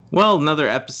Well, another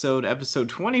episode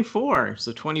 24.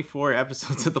 So 24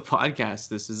 episodes of the podcast.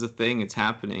 This is a thing. It's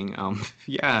happening.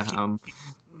 Yeah.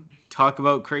 Talk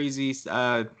about crazy,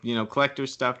 collector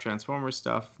stuff, Transformer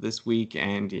stuff this week,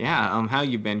 and yeah. How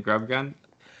you been, Grub Gun?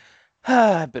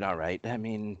 I've been all right. I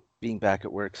mean, being back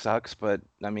at work sucks, but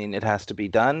I mean, it has to be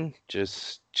done.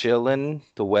 Just chilling.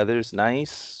 The weather's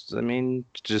nice. I mean,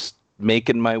 just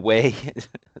making my way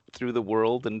through the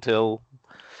world until,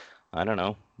 I don't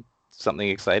know, something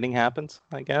exciting happens,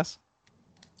 I guess.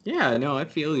 Yeah, no, I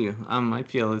feel you. I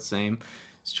feel the same.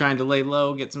 Just trying to lay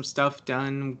low, get some stuff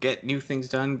done, get new things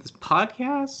done. This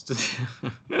podcast,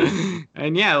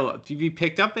 and yeah, have you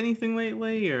picked up anything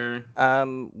lately, or?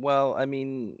 Well, I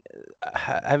mean, I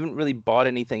haven't really bought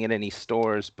anything at any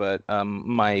stores, but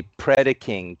my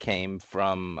Predaking came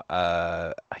from,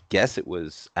 I guess it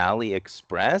was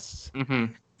AliExpress. Mm-hmm.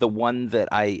 The one that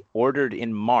I ordered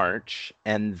in March,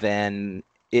 and then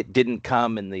it didn't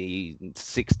come in the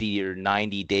 60 or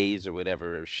 90 days or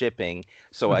whatever of shipping.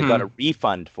 So I got Mm-hmm. a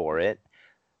refund for it,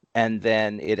 and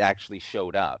then it actually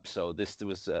showed up. So this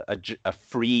was a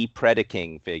free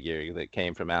Predaking figure that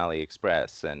came from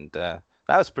AliExpress, and that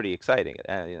was pretty exciting.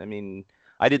 I mean,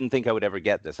 I didn't think I would ever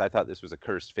get this. I thought this was a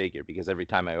cursed figure because every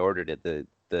time I ordered it,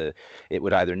 the it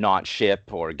would either not ship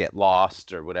or get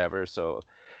lost or whatever. So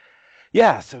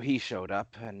yeah, so he showed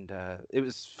up, and it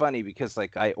was funny because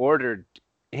like I ordered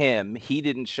him, he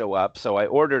didn't show up, so I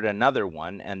ordered another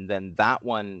one, and then that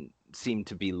one seemed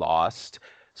to be lost.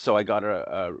 So I got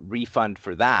a refund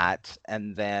for that,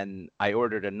 and then I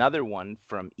ordered another one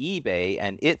from eBay,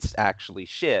 and it's actually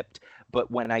shipped. But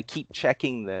when I keep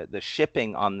checking the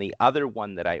shipping on the other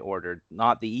one that I ordered,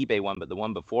 not the eBay one, but the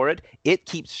one before it, it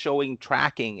keeps showing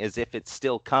tracking as if it's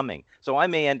still coming. So I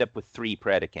may end up with 3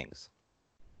 Predakings.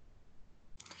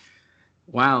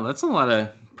 Wow, that's a lot of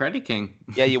Predaking.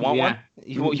 Yeah, you want one?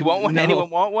 Yeah. You want one? No. Anyone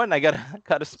want one? I got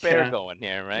a spare Yeah. going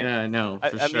here, right? Yeah, no, for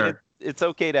I mean, sure. it's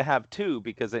okay to have two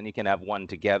because then you can have one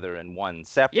together and one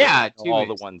separate. Yeah, two All the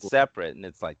makes ones cool. separate, and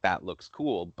it's like that looks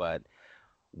cool. But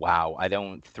wow, I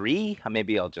don't three.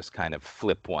 Maybe I'll just kind of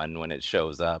flip one when it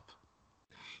shows up.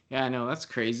 Yeah, no, that's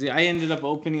crazy. I ended up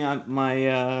opening up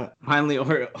my finally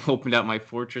opened up my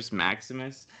Fortress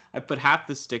Maximus. I put half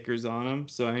the stickers on him,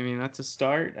 so I mean that's a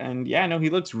start. And yeah, no, he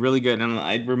looks really good. And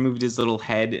I removed his little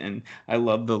head, and I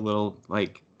love the little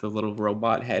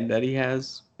robot head that he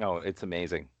has. Oh, it's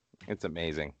amazing. It's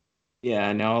amazing.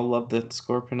 Yeah, no, I love the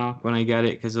Scorponok when I get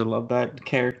it because I love that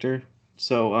character.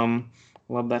 So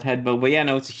love that head. But yeah,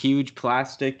 no, it's a huge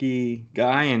plasticky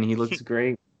guy, and he looks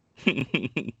great.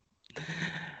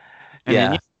 And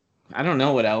then Yeah. yeah, I don't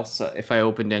know what else if I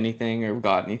opened anything or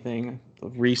got anything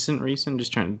recent.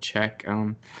 Just trying to check.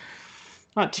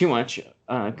 Not too much.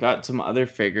 Got some other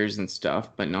figures and stuff,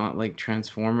 but not like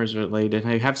Transformers related.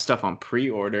 I have stuff on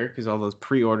pre-order because all those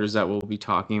pre-orders that we'll be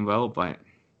talking about. But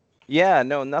Yeah,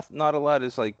 no, not a lot.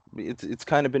 Is like it's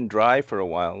kind of been dry for a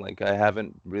while. Like I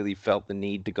haven't really felt the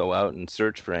need to go out and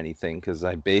search for anything because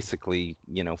I basically,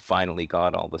 finally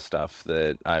got all the stuff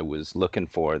that I was looking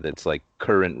for that's like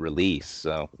current release.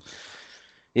 So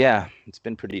yeah, it's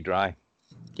been pretty dry.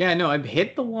 yeah, no, I've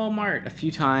hit the Walmart a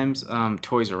few times.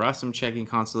 Toys R Us, I'm checking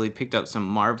constantly. Picked up some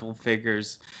Marvel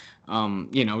figures.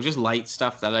 Just light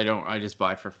stuff that I just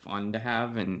buy for fun to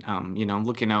have, and I'm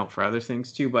looking out for other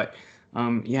things too. But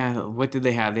yeah, what did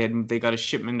they have? They got a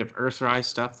shipment of Earthrise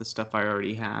stuff, the stuff I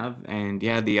already have, and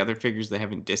yeah, the other figures they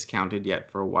haven't discounted yet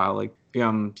for a while, like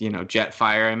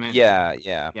Jetfire. I meant, Yeah,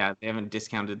 yeah. yeah, they haven't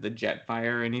discounted the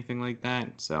Jetfire or anything like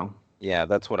that. So. Yeah,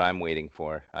 that's what I'm waiting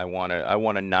for. I want a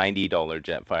 $90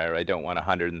 Jetfire. I don't want a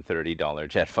 $130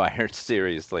 Jetfire.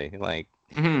 Seriously. Like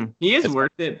He is it's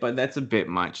worth it, but that's a bit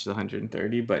much, the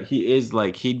 130. But he is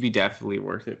like he'd be definitely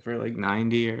worth it for like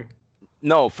 90 or.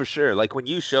 No, for sure. Like when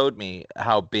you showed me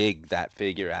how big that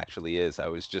figure actually is, I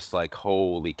was just like,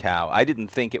 holy cow. I didn't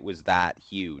think it was that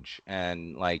huge.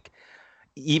 And like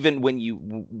even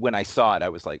when I saw it, I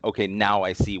was like, okay, now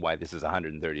I see why this is a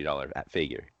 $130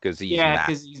 figure because he's Yeah,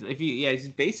 massive, because he's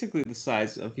basically the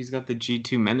size of he's got the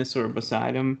G2 Menasor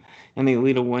beside him and the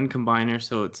Elita One combiner,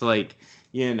 so it's like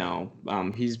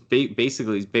he's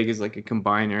basically as big as like a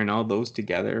combiner, and all those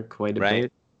together quite a right?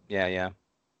 bit, Yeah, yeah.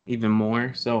 even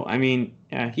more. So I mean,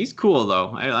 yeah, he's cool though.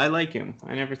 I like him.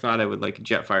 I never thought I would like a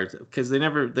Jetfire because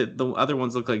the other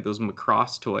ones look like those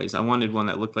Macross toys. I wanted one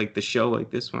that looked like the show, like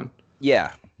this one.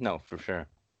 Yeah, no, for sure.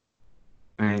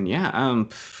 And yeah,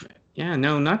 Yeah,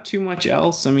 no, not too much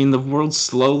else. I mean, the world's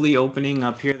slowly opening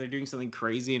up here. They're doing something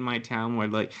crazy in my town where,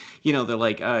 like, they're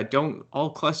like, don't all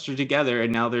cluster together.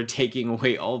 And now they're taking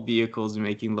away all vehicles and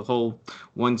making the whole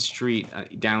one street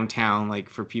downtown, like,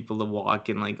 for people to walk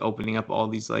and, like, opening up all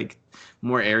these, like,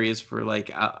 more areas for, like,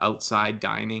 outside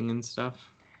dining and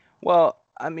stuff. Well,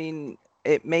 I mean,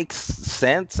 it makes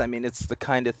sense. I mean, it's the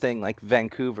kind of thing like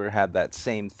Vancouver had that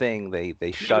same thing. They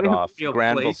Yeah, shut they have off real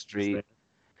Granville places there. Street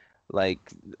like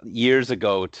years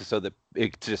ago to so that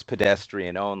it's just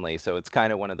pedestrian only. So it's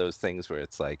kind of one of those things where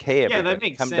it's like, hey, Yeah, that everybody,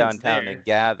 makes come sense downtown and there.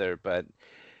 gather. But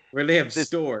Where they have this,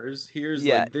 stores, here's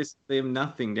yeah, like this. They have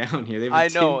nothing down here. They have a I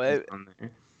know. Timmy's on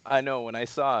there. I know when I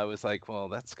saw, I was like, well,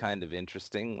 that's kind of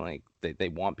interesting. Like they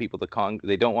want people to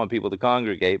they don't want people to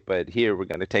congregate, but here we're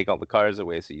going to take all the cars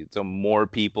away so more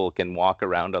people can walk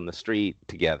around on the street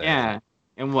together. Yeah,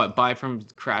 and what buy from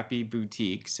crappy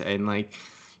boutiques and like,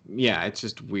 yeah, it's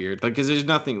just weird. Like, cause there's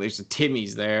nothing. There's a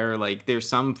Timmy's there. Like, there's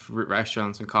some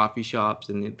restaurants and coffee shops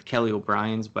and the Kelly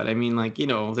O'Brien's, but I mean, like,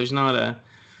 there's not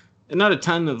a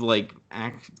ton of like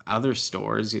other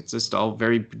stores. It's just all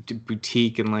very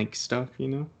boutique and like stuff.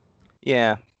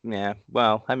 Yeah, yeah.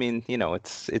 Well, I mean,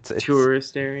 it's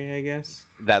Tourist area, I guess.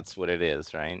 that's what it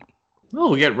is, right?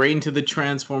 Well, we get right into the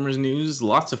Transformers news.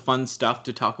 Lots of fun stuff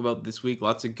to talk about this week.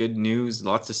 Lots of good news.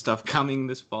 Lots of stuff coming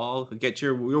this fall. Get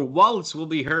your wallets will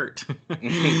be hurt.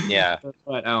 Yeah.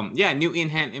 But yeah, new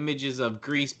in-hand images of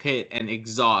Grease Pit and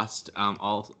Exhaust.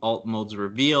 All alt modes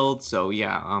revealed. So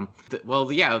yeah,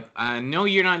 well yeah. No,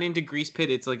 you're not into Grease Pit.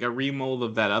 It's like a remold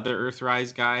of that other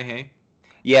Earthrise guy. Hey,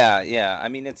 Yeah, yeah. I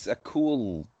mean, it's a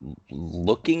cool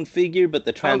looking figure, but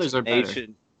the colors are better.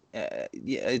 transformation, yeah,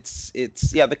 it's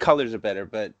yeah, the colors are better,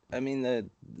 but I mean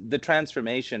the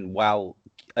transformation, while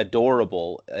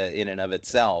adorable in and of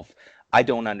itself, I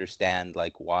don't understand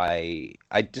like why.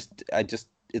 I just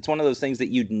it's one of those things that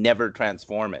you'd never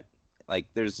transform it. Like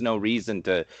there's no reason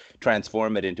to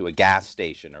transform it into a gas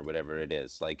station or whatever it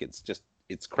is. Like it's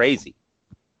crazy.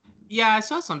 Yeah, I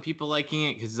saw some people liking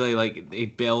it because they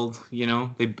build.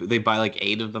 They buy like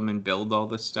 8 of them and build all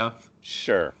this stuff.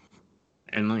 Sure.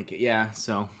 And like, yeah,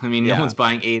 so I mean, no Yeah. one's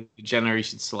buying 8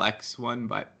 Generation Selects one,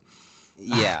 but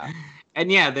Yeah.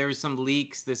 and yeah, there was some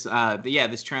leaks. This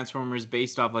Transformer is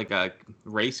based off like a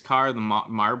race car, the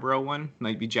Marlboro one,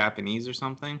 might be Japanese or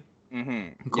something.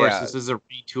 Of course, Yeah. this is a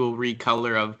retool,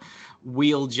 recolor of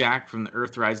Wheeljack from the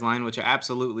Earthrise line, which I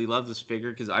absolutely love this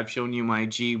figure because I've shown you my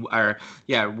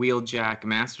Wheeljack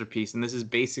masterpiece, and this is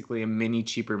basically a mini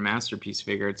cheaper masterpiece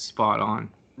figure. It's spot on.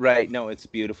 Right. No, it's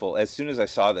beautiful. As soon as I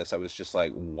saw this, I was just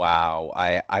like, wow,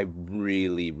 I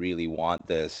really, really want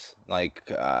this. Like,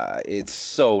 it's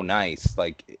so nice.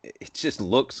 Like, it just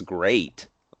looks great.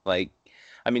 Like,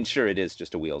 I mean, sure, it is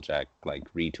just a wheeljack,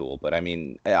 like, retool, but I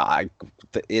mean,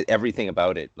 everything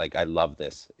about it, like, I love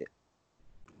this.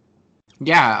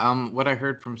 Yeah, what I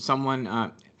heard from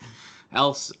someone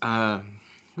else,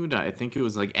 who did I think it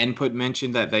was like Input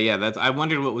mentioned yeah, that's I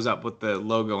wondered what was up with the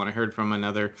logo, and I heard from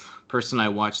another person I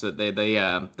watched that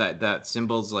that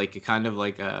symbol's like a kind of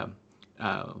like a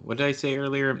what did I say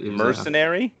earlier? It was a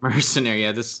Mercenary? mercenary.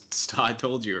 Yeah, this I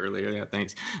told you earlier. Yeah,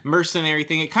 thanks. Mercenary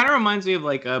thing. It kind of reminds me of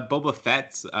like Boba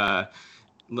Fett's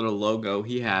little logo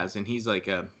he has, and he's like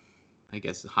a, I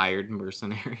guess, hired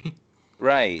mercenary.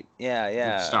 Right. Yeah, Like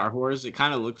yeah. Star Wars. It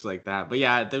kind of looks like that. But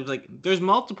yeah, there's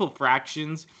multiple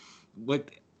fractions. With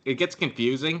it gets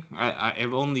confusing.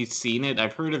 I've only seen it.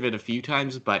 I've heard of it a few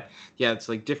times, but yeah, it's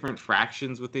like different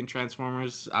fractions within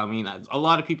Transformers. I mean, a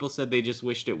lot of people said they just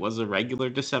wished it was a regular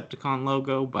Decepticon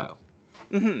logo, but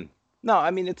Hmm. No,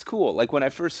 I mean it's cool. Like when I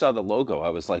first saw the logo, I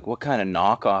was like, "What kind of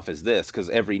knockoff is this?"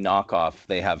 Because every knockoff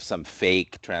they have some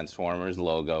fake Transformers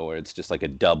logo, where it's just like a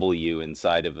W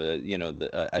inside of a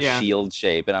yeah. shield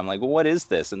shape, and I'm like, "Well, what is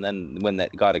this?" And then when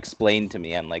that got explained to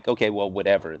me, I'm like, "Okay, well,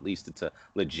 whatever. At least it's a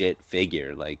legit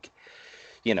figure." Like,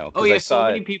 Oh because I yeah, so saw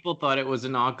many it. people thought it was a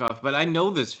knockoff, but I know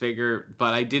this figure,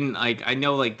 but I didn't like I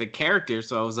know like the character,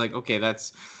 so I was like, okay,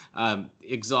 that's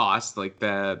Exhaust, like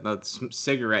the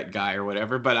cigarette guy or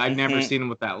whatever, but I've never Mhm. seen him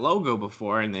with that logo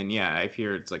before, and then yeah, I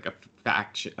hear it's like a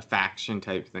faction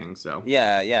type thing, so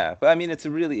Yeah, yeah. But I mean, it's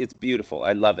beautiful.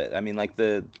 I love it. I mean, like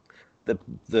the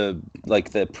the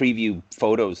preview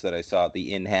photos that I saw,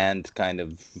 the in hand kind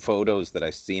of photos that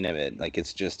I've seen of it, like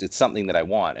it's something that I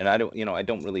want. And I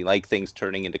don't really like things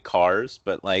turning into cars,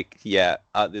 but like yeah,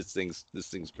 this thing's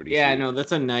pretty yeah, sweet. no,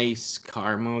 that's a nice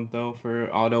car mode though for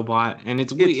Autobot, and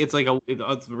It's it's like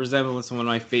it's a resemblance of one of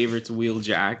my favorites,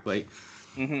 Wheeljack, like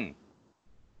hmm yeah,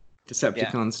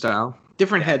 Decepticon style,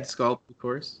 different yeah. head sculpt, of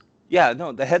course. Yeah,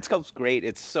 no, the head sculpt's great.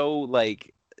 It's so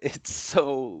like it's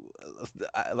so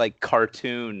like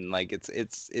cartoon, like it's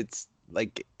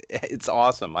like it's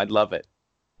awesome. I'd love it.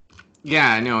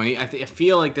 Yeah, no, and I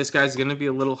feel like this guy's gonna be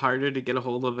a little harder to get a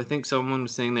hold of. I think someone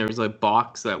was saying there was a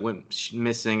box that went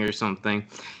missing or something,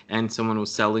 and someone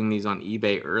was selling these on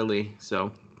eBay early.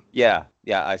 So Yeah,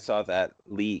 yeah, I saw that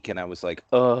leak and I was like,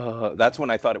 oh, that's when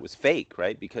I thought it was fake,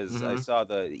 right? Because I hmm saw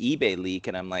the eBay leak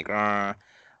and I'm like,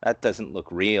 that doesn't look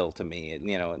real to me. It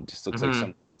just looks like hmm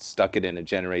some stuck it in a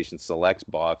Generation Selects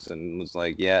box and was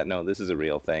like, yeah, no, this is a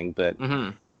real thing. But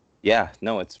hmm yeah,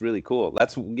 no, it's really cool.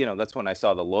 That's when I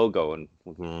saw the logo and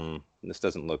this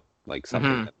doesn't look like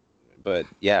something hmm that, but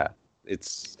yeah,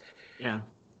 it's yeah.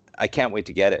 I can't wait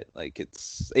to get it. Like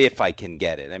it's if I can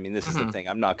get it. I mean, this is the hmm thing.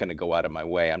 I'm not going to go out of my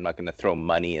way. I'm not going to throw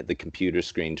money at the computer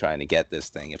screen trying to get this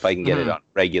thing. If I can get it hmm on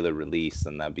regular release,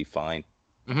 then that'd be fine.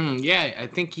 Yeah, I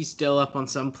think he's still up on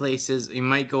some places. He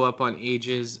might go up on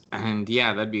Ages, and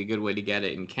yeah, that'd be a good way to get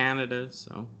it in Canada.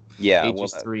 So Yeah, well,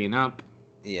 Ages 3 and up.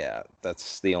 yeah,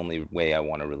 that's the only way I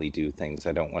want to really do things.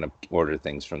 I don't want to order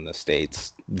things from the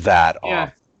States that Yeah.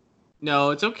 often.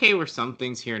 No, it's okay with some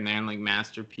things here and there, and like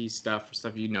masterpiece stuff or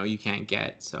stuff you can't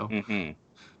get. So, Hmm.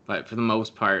 but for the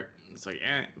most part, it's like,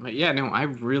 But yeah, no, I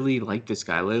really like this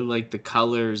guy. I really like the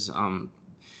colors.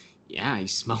 Yeah,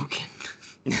 he's smoking.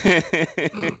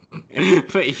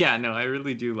 But yeah, no, I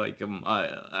really do like him.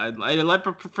 I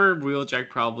prefer Wheeljack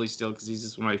probably still because he's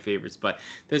just one of my favorites. But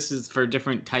this is for a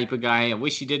different type of guy. I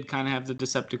wish he did kind of have the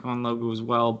Decepticon logo as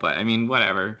well. But I mean,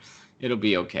 whatever, it'll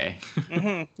be okay.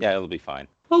 Yeah, it'll be fine.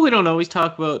 Well, we don't always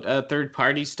talk about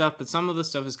third-party stuff, but some of the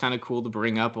stuff is kind of cool to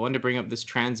bring up. I wanted to bring up this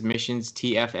Transmissions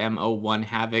TFM01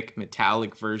 Havoc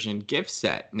Metallic version gift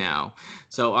set now.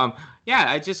 So,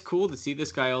 yeah, it's just cool to see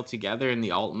this guy all together in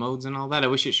the alt modes and all that. I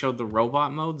wish it showed the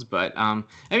robot modes, but I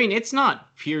mean, it's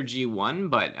not pure G1,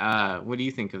 but what do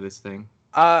you think of this thing?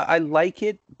 I like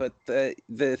it, but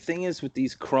the thing is with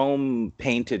these chrome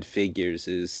painted figures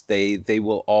is they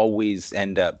will always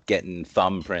end up getting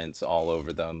thumbprints all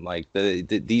over them. Like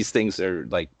these things are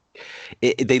like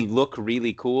they look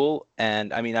really cool,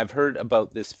 and I mean I've heard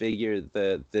about this figure.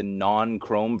 The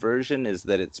non-chrome version is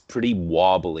that it's pretty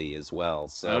wobbly as well,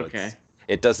 so Okay.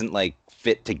 it doesn't like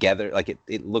fit together. Like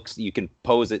it looks you can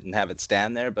pose it and have it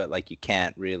stand there, but like you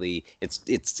can't really. It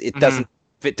Mm-hmm. doesn't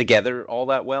fit together all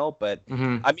that well. But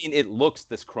Mm-hmm. I mean,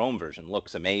 this chrome version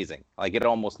looks amazing. Like it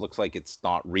almost looks like it's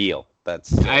not real.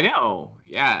 I know.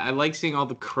 Yeah, I like seeing all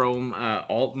the Chrome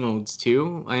alt modes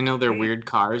too. I know they're Mhm. weird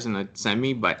cars in a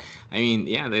semi, but I mean,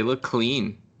 yeah, they look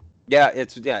clean.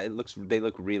 They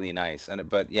look really nice.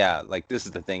 But yeah, like this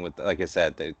is the thing with, like I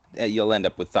said, you'll end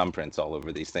up with thumbprints all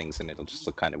over these things, and it'll just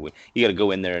look kind of weird. You got to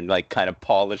go in there and like kind of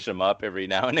polish them up every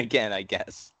now and again, I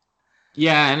guess.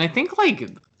 Yeah, and I think like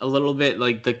a little bit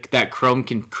like that Chrome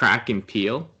can crack and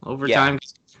peel over Yeah, time.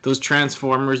 Those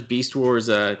Transformers, Beast Wars,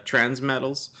 trans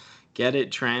metals, get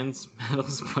it, trans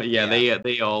metals. But yeah, yeah.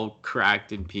 they all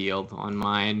cracked and peeled on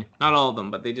mine. Not all of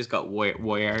them, but they just got wear.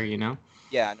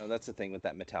 Yeah, no, that's the thing with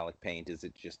that metallic paint is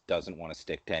it just doesn't want to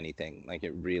stick to anything. Like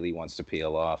it really wants to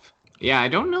peel off. Yeah, I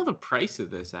don't know the price of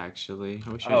this actually.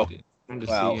 I wish I Oh, did. Trying to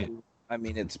see well, it. I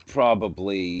mean, it's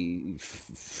probably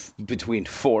between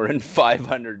 $400 and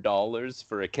 $500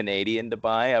 for a Canadian to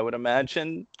buy, I would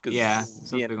imagine. Yeah, Because,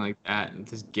 something like that.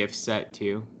 This gift set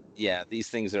too. yeah, these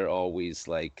things are always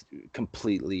like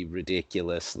completely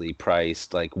ridiculously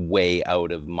priced, like way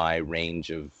out of my range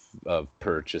of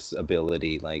purchase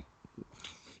ability. Like,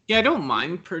 Yeah, I don't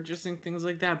mind purchasing things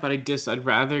like that, but I'd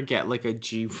rather get like a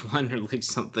G1 or like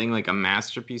something like a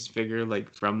masterpiece figure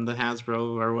like from the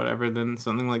Hasbro or whatever than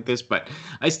something like this. But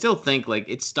I still think like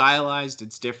it's stylized,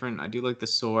 it's different. I do like the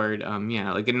sword.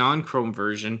 Yeah, like a non-chrome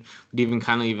version would even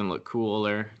kind of even look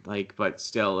cooler. Like, but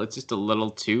still, it's just a little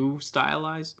too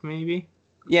stylized, maybe.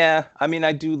 yeah, I mean,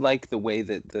 I do like the way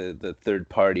that the third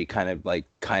party kind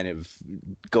of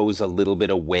goes a little bit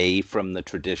away from the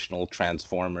traditional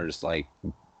Transformers like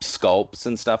sculpts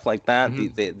and stuff like that. hmm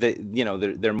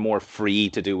They're more free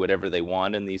to do whatever they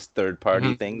want in these third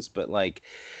party hmm things. But like,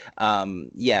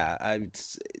 yeah,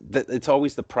 it's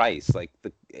always the price. Like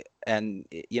and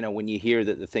when you hear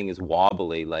that the thing is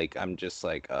wobbly, like I'm just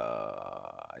like,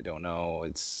 I don't know.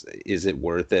 Is it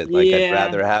worth it? Like I'd Yeah.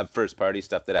 rather have first party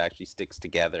stuff that actually sticks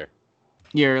together.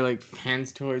 Your like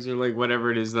fans toys or like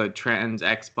whatever it is, the trans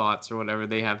Xbots or whatever,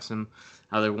 they have some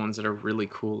other ones that are really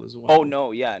cool as Oh well.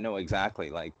 no, yeah, no, exactly.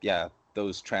 Like, yeah,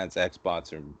 those trans X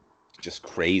bots are just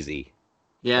crazy.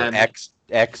 Or Yeah, X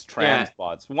yeah, trans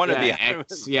bots. One or yeah, the other.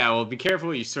 X. Yeah, well, be careful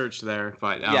what you search there,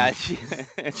 but Yeah.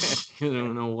 you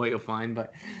don't know what you'll find.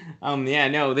 But yeah,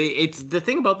 no, it's the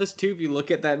thing about this too. If you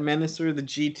look at that Menacer, the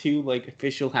G2 like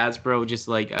official Hasbro, just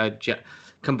like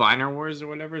Combiner Wars or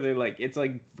whatever. They like it's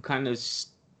like kind of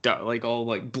like all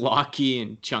like blocky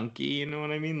and chunky. You know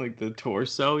what I mean? Like the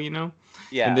torso, you know. And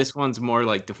Yeah. this one's more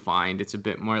like defined. It's a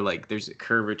bit more like there's a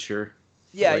curvature.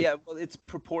 Yeah, Like yeah. Well, it's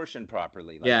proportioned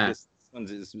properly. Like yeah, this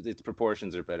one's its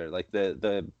proportions are better. Like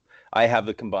the I have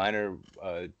the combiner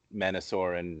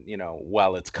Menasor, and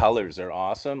while its colors are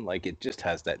awesome, like it just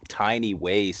has that tiny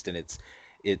waist, and its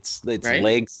right.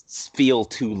 legs feel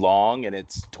too long, and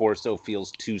its torso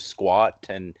feels too squat,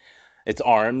 and its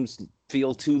arms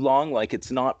feel too long. Like it's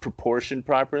not proportioned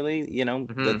properly.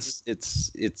 Hmm.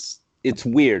 It's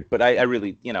weird, but I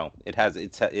really, it has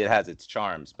its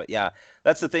charms. But yeah,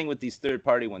 that's the thing with these third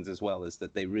party ones as well, is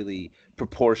that they really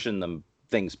proportion them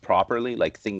things properly.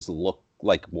 Like things look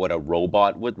like what a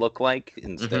robot would look like,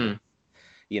 instead of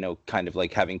Hmm. kind of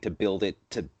like having to build it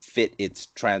to fit its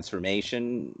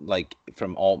transformation, like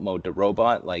from alt mode to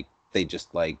robot. Like they just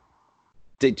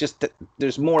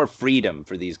there's more freedom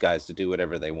for these guys to do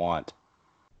whatever they want.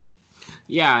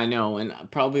 Yeah, I know, and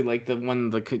probably like the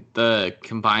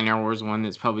Combiner Wars one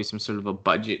is probably some sort of a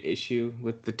budget issue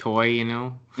with the toy, you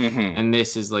know. Hmm. And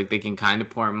this is like they can kind of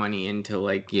pour money into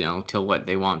like to what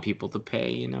they want people to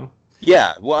pay, you know.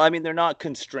 Yeah, well, I mean, they're not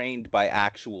constrained by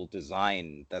actual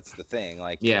design. That's the thing.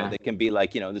 Like, Yeah, they can be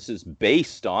like, this is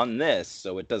based on this,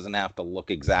 so it doesn't have to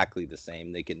look exactly the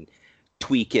same. They can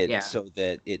tweak it yeah, so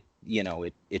that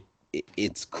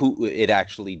it's cool. It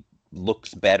actually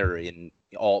looks better in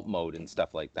alt mode and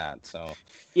stuff like that. So,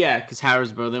 yeah. Because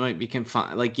Hasbro, they might be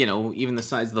confined, like even the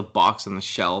size of the box on the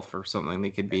shelf or something. They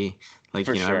could be like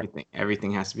for sure.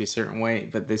 everything has to be a certain way.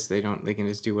 But this they don't. They can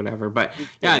just do whatever. But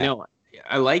yeah, I Yeah. know.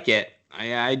 I like it.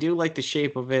 I do like the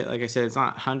shape of it. Like I said, it's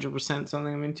not 100%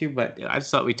 something I'm into, but I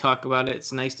just thought we'd talk about it.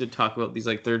 It's nice to talk about these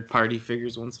like third party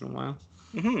figures once in a while.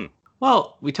 Hmm.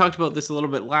 Well, we talked about this a little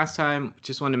bit last time.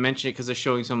 Just wanted to mention it because they're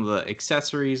showing some of the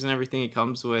accessories and everything it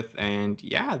comes with. And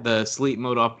yeah, the Sleep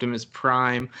Mode Optimus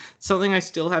Prime, something I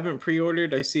still haven't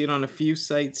pre-ordered. I see it on a few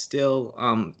sites still.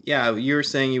 Yeah, you were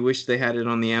saying you wish they had it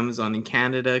on the Amazon in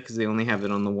Canada because they only have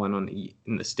it on the one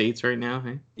in the States right now.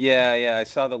 Hey? Yeah, yeah, I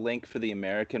saw the link for the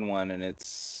American one, and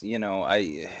it's,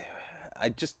 I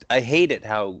hate it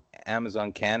how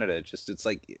Amazon Canada it's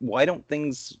like, why don't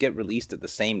things get released at the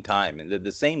same time? And they're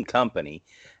the same company,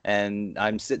 and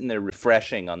I'm sitting there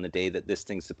refreshing on the day that this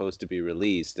thing's supposed to be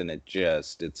released, and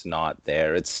it's not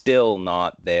there. It's still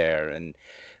not there, and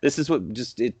this is what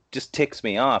it just ticks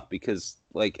me off, because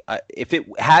like, if it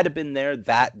had been there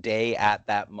that day at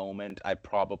that moment, I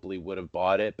probably would have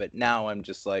bought it. But now I'm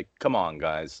just like, come on,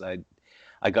 guys.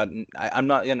 I'm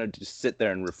not gonna just sit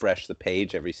there and refresh the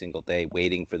page every single day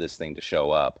waiting for this thing to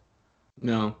show up.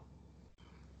 No,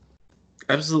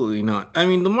 absolutely not. I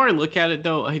mean, the more I look at it,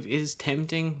 though, it is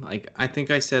tempting. Like I think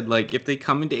I said, like if they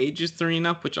come into ages 3 and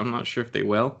up, which I'm not sure if they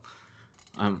will.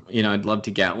 I'd love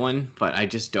to get one, but I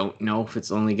just don't know if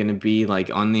it's only going to be like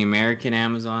on the American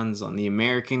Amazons, on the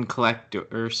American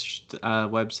collectors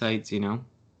websites, you know?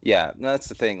 Yeah, no, that's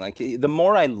the thing. Like, the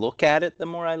more I look at it, the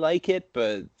more I like it.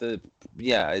 But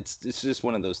yeah, it's just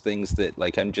one of those things that,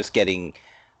 like, I'm just getting.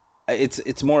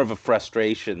 It's more of a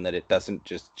frustration that it doesn't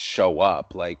just show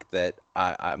up, like that.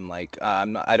 I'm like,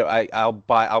 I'm not, I don't I I'll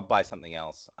buy something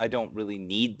else. I don't really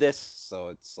need this, so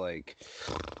it's like,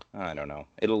 I don't know.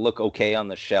 It'll look okay on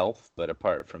the shelf, but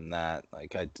apart from that,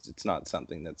 like, it's not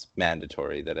something that's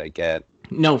mandatory that I get.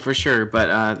 No, for sure. But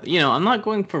I'm not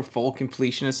going for full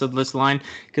completionist of this line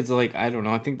because, like, I don't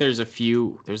know. I think there's a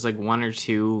few. There's like one or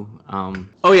two.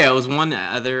 Oh yeah, it was one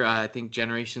other. I think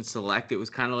Generation Select. It was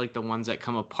kind of like the ones that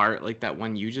come apart, like that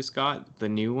one you just got, the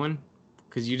new one,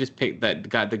 because you just picked that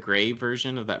got the gray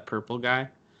version of that purple guy.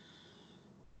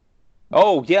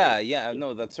 Oh yeah, yeah,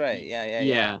 no, that's right. Yeah, yeah,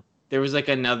 yeah. Yeah. There was like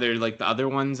another, like the other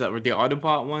ones that were the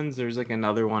Autobot ones. There's like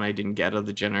another one I didn't get of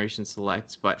the Generation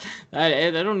Selects, but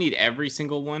I don't need every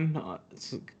single one.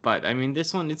 But I mean,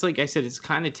 this one, it's like I said, it's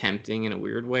kind of tempting in a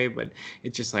weird way, but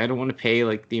it's just like I don't want to pay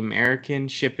like the American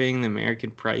shipping, the American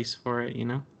price for it, you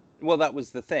know? Well, that was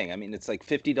the thing. I mean, it's like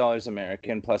 $50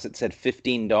 American, plus it said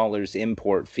 $15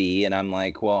 import fee, and I'm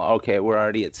like, well, okay, we're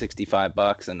already at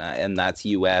 $65, and that's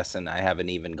US, and I haven't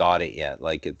even got it yet.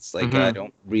 Like, it's like, I Mm-hmm.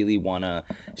 don't really want to.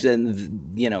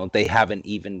 They haven't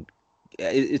even.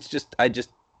 It's just, I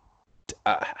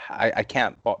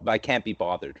can't be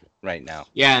bothered. right now.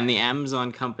 Yeah, and the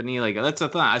Amazon company, like that's a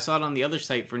thought. I saw it on the other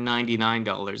site for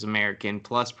 $99 American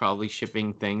plus probably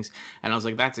shipping things, and I was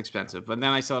like, that's expensive. But then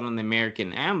I saw it on the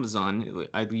American Amazon.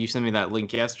 You sent me that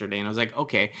link yesterday, and I was like,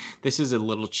 okay, this is a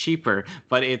little cheaper.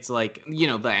 But it's like,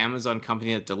 the Amazon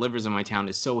company that delivers in my town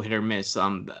is so hit or miss.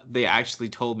 They actually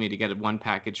told me to get one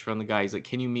package from the guy. He's like,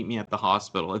 can you meet me at the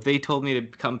hospital? If they told me to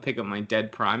come pick up my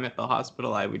dead prime at the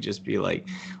hospital, I would just be like,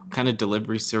 what kind of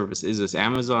delivery service is this?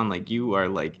 Amazon, like you are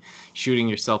like shooting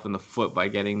yourself in the foot by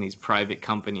getting these private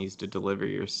companies to deliver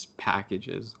your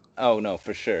packages. Oh no,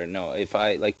 for sure. No, if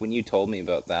I like when you told me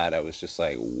about that, I was just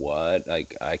like, what?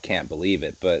 Like I can't believe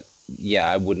it. But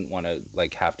yeah, I wouldn't want to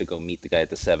like have to go meet the guy at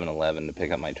the 7-Eleven to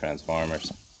pick up my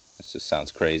Transformers. This just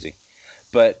sounds crazy.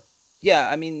 But yeah,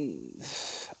 I mean,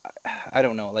 I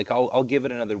don't know. Like I'll give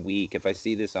it another week. If I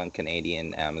see this on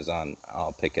Canadian Amazon,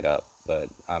 I'll pick it up. But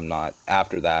I'm not.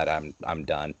 After that, I'm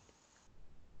done.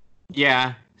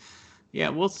 Yeah. Yeah,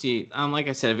 we'll see. Like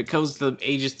I said, if it goes to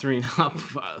ages 3 and up,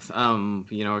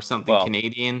 or something Well,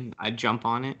 Canadian, I'd jump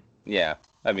on it. yeah.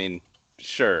 I mean,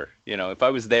 sure. If I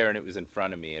was there and it was in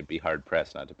front of me, it'd be hard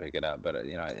pressed not to pick it up. But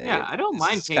Yeah, I don't this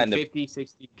mind is paying kind of 50,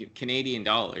 60 Canadian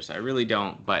dollars. I really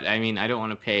don't. But I mean, I don't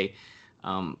want to pay,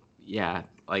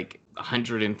 like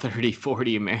 130,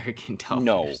 40 American no,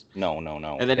 dollars. no, no,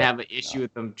 no. And then have an Definitely issue not.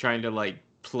 with them trying to like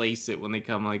place it when they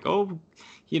come, like, oh,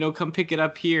 come pick it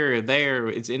up here, there.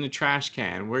 It's in a trash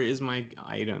can. Where is my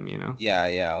item? Yeah,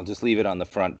 yeah. I'll just leave it on the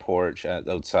front porch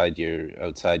outside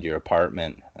your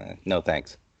apartment. No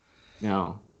thanks.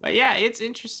 No. But yeah, it's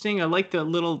interesting. I like the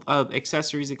little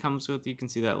accessories it comes with. You can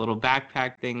see that little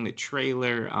backpack thing, the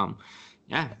trailer.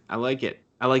 Yeah, I like it.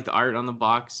 I like the art on the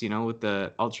box, with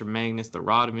the Ultra Magnus, the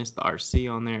Rodimus, the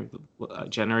RC on there,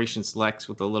 Generation Selects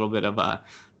with a little bit of a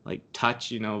like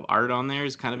touch, art on there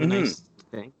is kind of a Hmm. nice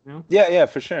thing. Yeah, yeah,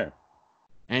 for sure.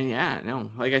 And yeah, no,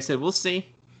 like I said, we'll see.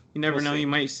 You We'll never know. see. You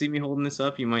might see me holding this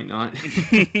up. You might not.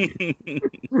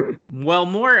 Well,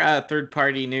 more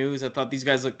third-party news. I thought these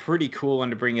guys look pretty cool.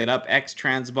 Wanted to bring it up. X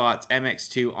Transbots,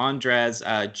 MX2 Andres,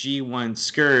 G1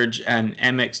 Scourge, and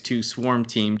MX2 Swarm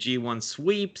Team. G1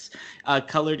 Sweeps,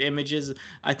 colored images.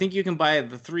 I think you can buy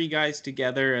the three guys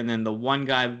together, and then the one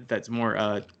guy that's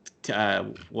more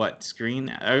what screen?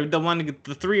 Or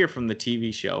the three are from the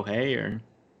TV show. Hey, or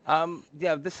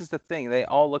Yeah, this is the thing. They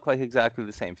all look like exactly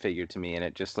the same figure to me, and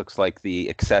it just looks like the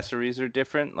accessories are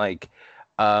different. Like,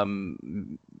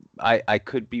 I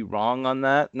could be wrong on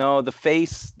that. No, the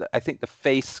face. I think the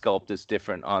face sculpt is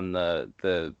different on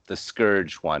the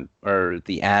Scourge one or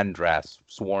the Andras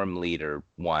Swarm Leader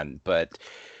one. But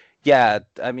yeah,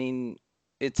 I mean,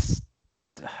 it's.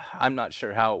 I'm not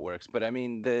sure how it works, but I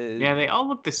mean yeah, they all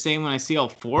look the same when I see all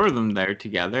four of them there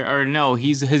together. Or no,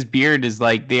 his beard is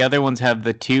like the other ones have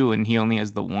the two, and he only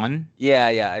has the one.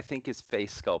 Yeah, I think his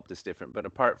face sculpt is different, but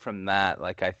apart from that,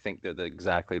 like I think they're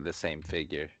exactly the same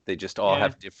figure. They just all Yeah,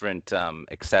 have different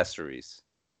accessories.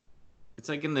 it's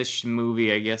like in this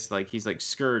movie, I guess. Like he's like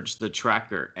Scourge the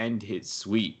Tracker and his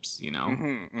sweeps.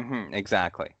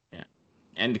 Exactly. Yeah,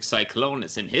 and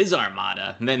Cyclonus and his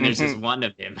armada. And then there's just one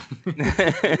of him.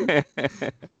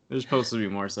 There's supposed to be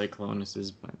more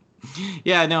Cyclonuses, but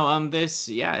yeah, no.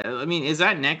 Yeah. I mean, is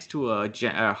that next to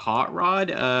a hot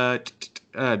rod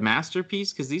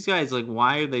masterpiece? Because these guys, like,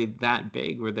 why are they that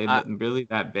big? Were they really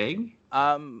that big?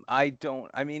 I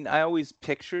don't. I mean, I always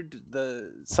pictured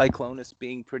the Cyclonus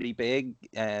being pretty big,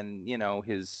 and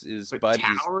his But buddies.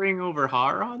 towering over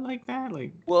hot rod like that,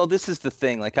 like. Well, this is the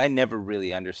thing. Like, I never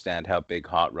really understand how big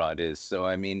Hot Rod is. So,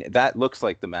 I mean, that looks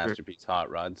like the masterpiece Hot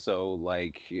Rod. So,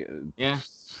 like, Yeah.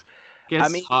 I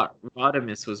Guess mean, Hot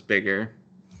Rodimus was bigger,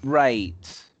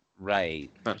 right, right.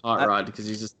 but Hot Rod because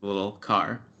he's just a little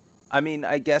car. I mean,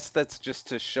 I guess that's just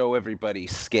to show everybody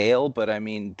scale, but I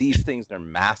mean, these things are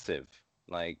massive.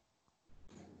 Like,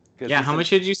 Yeah, how much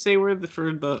did you say were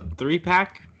for the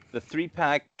 3-pack? The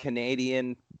 3-pack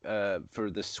Canadian for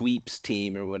the sweeps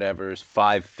team or whatever is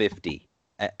 $550,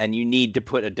 and you need to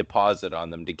put a deposit on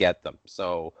them to get them.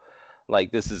 So,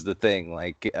 like, this is the thing.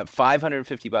 Like,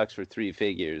 $550 for 3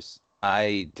 figures.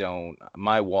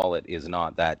 My wallet is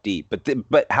not that deep.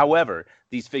 But however,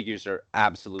 these figures are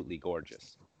absolutely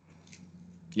gorgeous.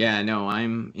 Yeah, no,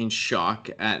 I'm in shock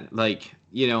at, like,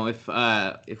 if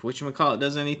whatchamacallit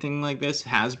does anything like this,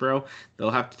 Hasbro,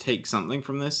 they'll have to take something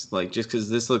from this, like, just because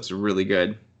this looks really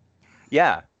good.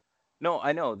 Yeah, no,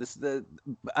 I know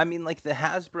I mean, like the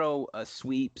Hasbro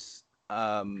sweeps,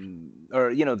 or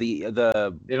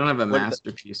the They don't have a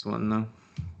masterpiece one though.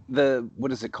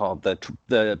 what is it called?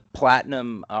 The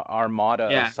Platinum Armada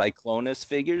Yeah. Cyclonus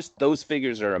figures. Those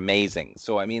figures are amazing.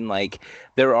 So I mean, like,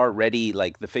 they're already,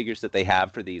 like, the figures that they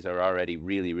have for these are already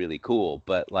really, really cool.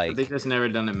 But But they've like, just never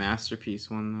done a masterpiece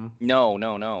one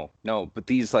no. But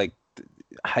these, like,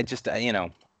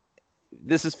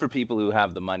 this is for people who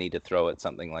have the money to throw at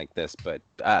something like this. But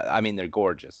I mean, they're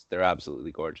gorgeous. They're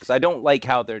absolutely gorgeous. I don't like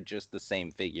how they're just the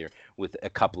same figure with a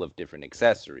couple of different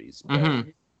accessories. though.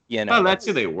 But Well, that's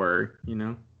who they were, you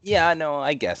know. yeah, no,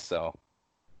 I guess so.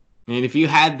 I mean, if you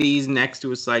had these next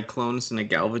to a Cyclonus and a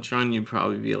Galvatron, you'd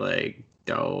probably be like,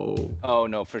 "Oh." Oh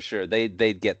no, for sure.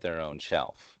 They'd get their own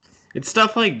shelf. It's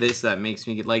stuff like this that makes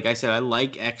me get, like I said, I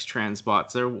like X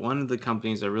Transbots. They're one of the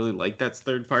companies I really like that's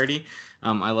third party.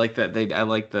 I like that I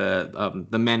like the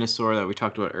Menasor that we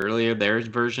talked about earlier. Their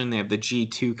version, they have the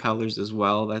G2 colors as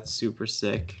well. That's super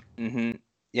sick. Mm-hmm.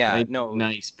 Yeah, no,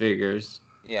 nice figures.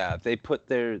 yeah, they put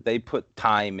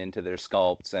time into their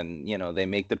sculpts, and they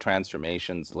make the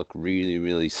transformations look really,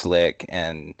 really slick.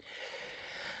 And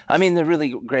I mean, they're really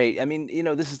great. I mean,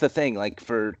 this is the thing. Like,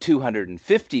 for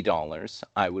 $250,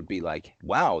 I would be like,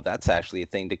 wow, that's actually a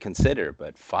thing to consider.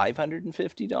 But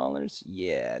 $550,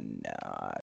 yeah, no,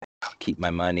 I'll keep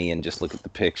my money and just look at the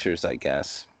pictures, I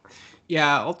guess.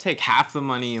 Yeah, I'll take half the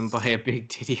money and buy a big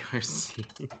titty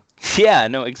RC. Yeah,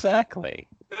 no, exactly.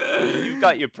 You've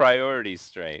got your priorities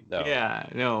straight, though. Yeah,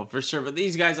 no, for sure. But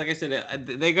these guys, like I said,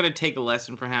 they got to take a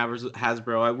lesson from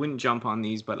Hasbro. I wouldn't jump on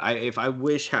these, but if I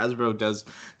wish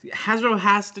Hasbro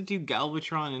has to do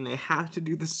Galvatron, and they have to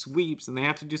do the sweeps, and they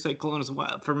have to do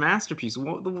Cyclonus for Masterpiece.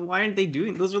 Why aren't they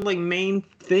doing? Those are like main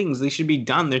things. They should be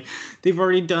done. They've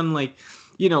already done, like,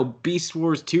 Beast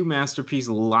Wars 2 Masterpiece,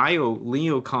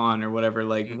 Leocon or whatever.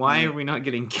 Like, why are we not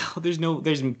getting there's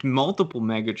multiple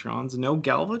Megatrons, no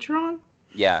Galvatron?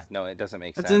 Yeah, no, it doesn't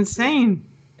make sense. That's insane.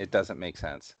 It doesn't make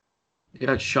sense. You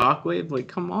got Shockwave, like,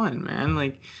 come on, man.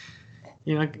 Like,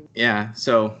 yeah.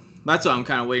 So that's what I'm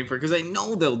kind of waiting for, because I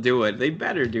know they'll do it. They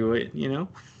better do it,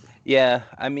 Yeah,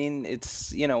 I mean,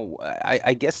 it's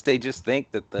I guess they just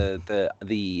think that the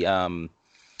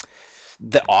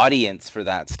audience for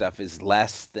that stuff is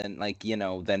less than, like, than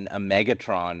a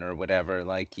Megatron or whatever.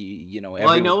 Like, well,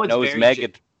 I know it's knows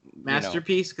very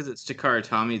Masterpiece, because it's Takara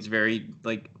Tomy. It's very,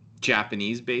 like,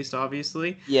 Japanese based,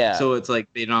 obviously. Yeah. So it's like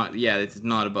it's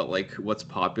not about, like, what's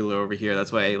popular over here.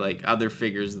 That's why, like, other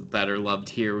figures that are loved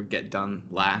here would get done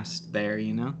last there,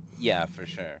 Yeah, for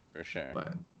sure.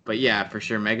 But yeah, for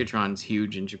sure, Megatron's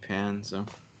huge in Japan, so.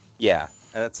 Yeah,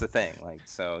 that's the thing. Like,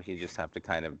 so you just have to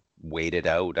kind of wait it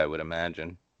out, I would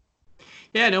imagine.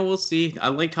 Yeah, no, we'll see. I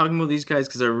like talking about these guys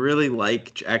because I really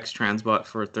like X Transbot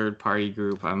for a third-party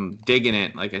group. I'm digging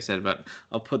it, like I said, but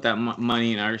I'll put that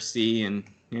money in RC and,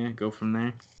 yeah, go from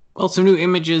there. Well, some new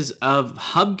images of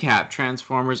Hubcap,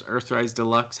 Transformers Earthrise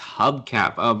Deluxe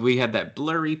Hubcap. We had that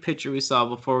blurry picture we saw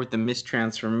before with the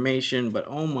mistransformation, but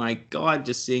oh my god,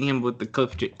 just seeing him with the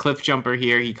cliff jumper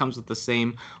here. He comes with the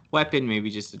same weapon, maybe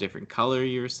just a different color,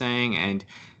 you were saying, and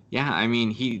yeah, I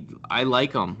mean, I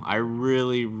like him. I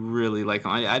really, really like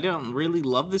him. I don't really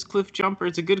love this cliff jumper.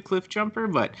 It's a good cliff jumper,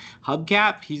 but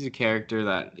Hubcap, he's a character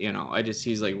that,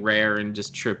 he's like rare and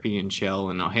just trippy and chill,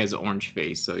 and he has an orange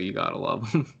face, so you gotta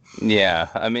love him. Yeah,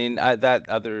 I mean, that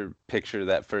other picture,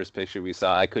 that first picture we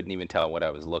saw, I couldn't even tell what I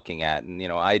was looking at, and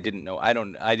I didn't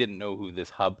know who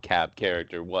this Hubcap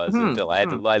character was until I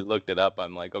looked it up.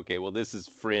 I'm like, okay, well, this is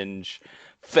fringe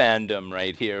fandom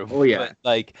right here. Oh yeah.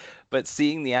 But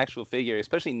seeing the actual figure,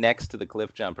 especially next to the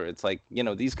cliff jumper, it's like,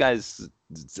 these guys,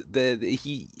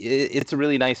 it's a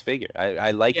really nice figure.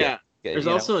 I like it. There's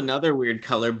also another weird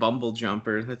color, Bumble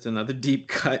Jumper. That's another deep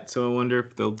cut, so I wonder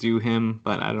if they'll do him,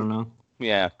 but I don't know.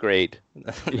 Yeah, great.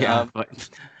 Yeah,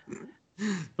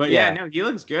 but yeah, no, he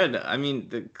looks good. I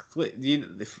mean,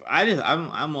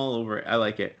 I'm all over it. I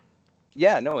like it.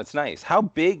 Yeah, no, it's nice. How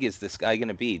big is this guy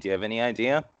gonna be? Do you have any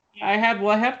idea? I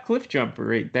have Cliff Jumper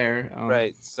right there.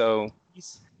 Right, so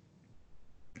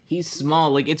he's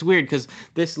small. Like, it's weird because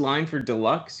this line for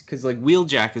deluxe, because, like,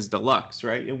 Wheeljack is deluxe,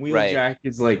 right? And Wheeljack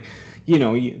is like,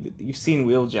 you've seen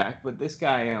Wheeljack, but this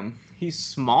guy, he's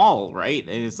small, right?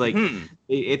 And it's like,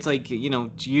 it's like,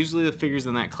 usually the figures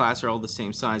in that class are all the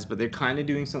same size, but they're kind of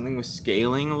doing something with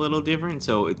scaling a little different.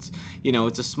 So it's,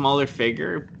 it's a smaller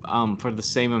figure for the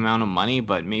same amount of money,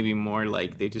 but maybe more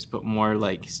like they just put more,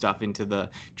 like, stuff into the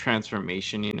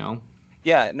transformation,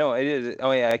 Yeah, no, it is.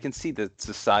 Oh yeah, I can see the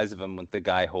size of him with the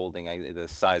guy holding the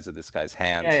size of this guy's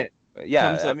hands.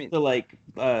 Yeah, I mean, like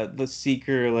the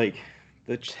Seeker, like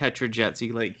the Tetrajets,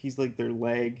 he's like their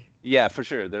leg. Yeah, for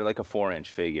sure. They're like a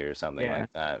 4-inch figure or something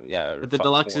like that. Yeah. But the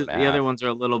deluxe, the other ones are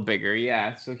a little bigger.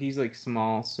 Yeah, so he's like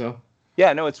small. So.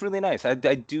 Yeah, no, it's really nice. I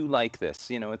do like this.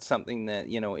 You know, it's something that,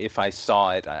 you know, if I saw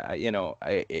it,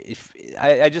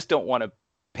 I just don't want to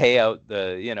pay out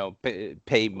the, you know,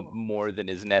 pay more than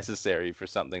is necessary for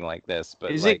something like this.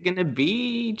 But Is like, it gonna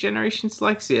be Generation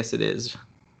Selects? Yes, it is.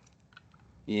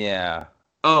 yeah,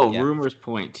 Oh, yeah, rumors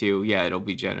point to, yeah, it'll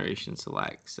be Generation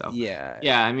Select. So, yeah,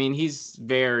 yeah, I mean, he's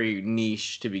very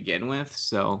niche to begin with,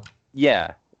 so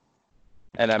yeah.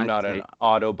 And I'm I'd not an say,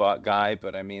 Autobot guy,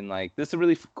 but I mean, like, this is a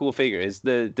really cool figure. Is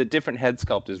the different head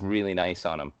sculpt is really nice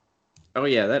on him. oh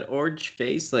yeah, that orange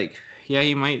face, like, yeah,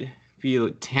 he might be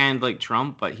like, tanned like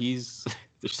Trump, but he's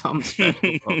there's something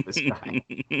special about this guy.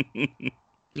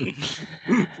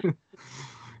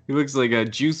 He looks like a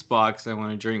juice box I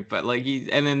want to drink, but like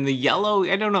and then the yellow,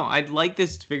 I don't know. I'd like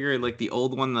this figure like the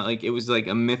old one that like it was like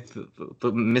a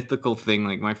the mythical thing.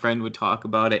 Like my friend would talk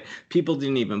about it. People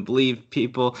didn't even believe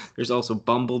people. There's also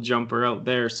Bumble Jumper out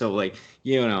there, so like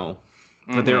you know,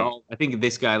 but they're Hmm. all. I think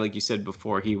this guy, like you said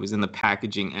before, he was in the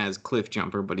packaging as Cliff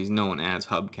Jumper, but he's known as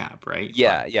Hubcap, right? But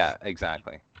Yeah, yeah,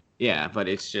 exactly. yeah, but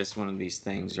it's just one of these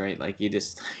things, right? Like you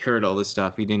just heard all this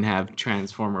stuff. You didn't have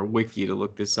Transformer Wiki to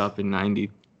look this up in '92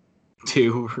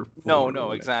 or No, four or no,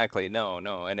 whatever. exactly. No,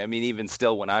 no. And I mean, even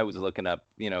still, when I was looking up,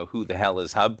 you know, who the hell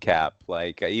is Hubcap,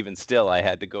 like, even still, I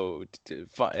had to go to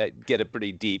get a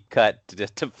pretty deep cut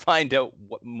to find out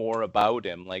what more about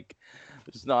him. Like,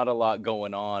 there's not a lot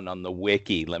going on the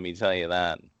wiki, let me tell you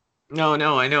that. No,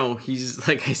 no, I know. He's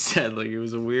like I said, like it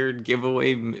was a weird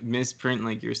giveaway misprint,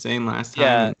 like you were saying last time,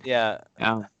 Yeah, and yeah.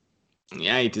 yeah,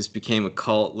 yeah, he just became a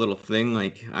cult little thing.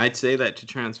 Like I'd say that to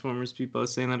Transformers people. I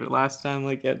was saying that last time,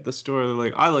 like at the store, they're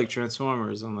like, "I like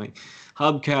Transformers." I'm like,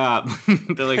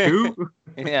 "Hubcap." They're like, "Who?"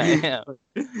 Yeah, yeah.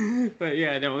 But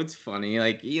yeah, no, it's funny.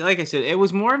 Like I said, it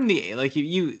was more in the like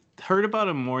you heard about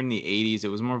him more in the '80s. It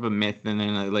was more of a myth, and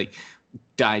then like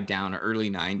died down early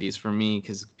 '90s for me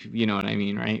because you know what I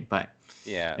mean, right? But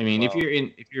Yeah, I mean, well,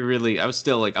 if you're really, I was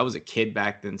still like I was a kid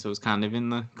back then, so it was kind of in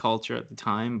the culture at the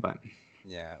time. But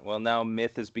yeah. Well, now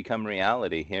myth has become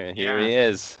reality. Here yeah, he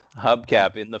is,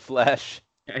 Hubcap in the flesh.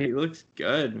 yeah, he looks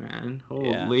good, man.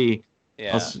 Yeah, Holy, I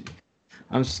yeah. was,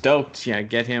 I'm stoked. Yeah,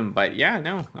 get him. But yeah,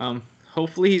 no.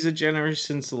 Hopefully he's a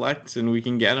Generation Select and we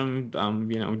can get him.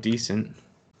 Decent.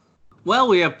 Well,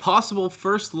 we have possible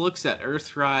first looks at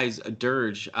Earthrise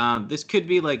Dirge. This could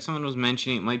be like someone was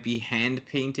mentioning. It might be hand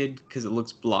painted because it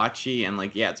looks blotchy and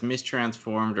like yeah, it's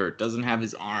mistransformed or it doesn't have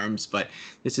his arms. But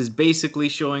this is basically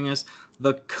showing us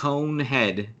the cone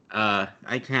head.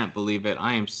 I can't believe it.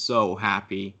 I am so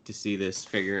happy to see this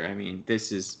figure. I mean,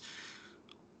 this is.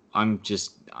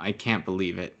 I can't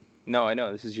believe it. No, I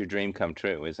know this is your dream come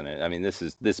true, isn't it? I mean,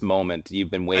 this moment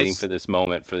you've been I waiting for this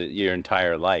moment for your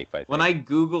entire life, I When think. I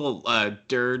Google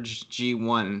Dirge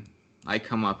G1, I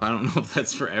come up. I don't know if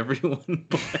that's for everyone,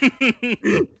 but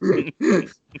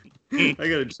I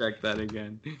gotta check that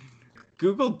again.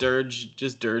 Google Dirge,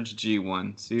 just Dirge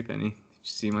G1. See if any.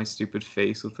 See my stupid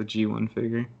face with the G1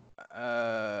 figure.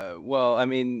 Well, I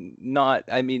mean, not.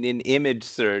 I mean, in image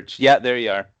search. Yeah, there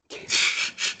you are.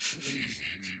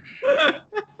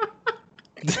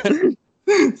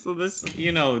 So this,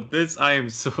 this. I am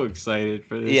so excited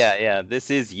for this. Yeah, yeah. This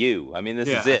is you. I mean, this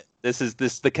is Yeah, it.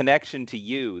 This the connection to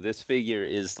you. This figure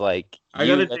is like I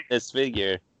gotta you and take. this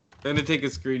figure. I'm gonna take a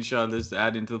screenshot of this to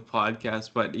add into the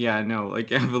podcast. But yeah, no,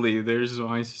 like Emily, there's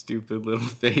my stupid little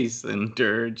face and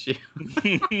Dirge.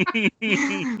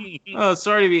 Oh,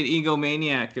 sorry to be an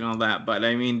egomaniac and all that, but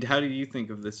I mean, how do you think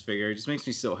of this figure? It just makes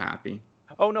me so happy.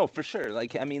 Oh no, for sure.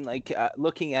 Like I mean, like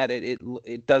looking at it,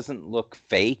 it doesn't look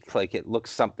fake. Like it looks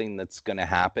something that's gonna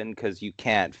happen because you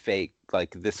can't fake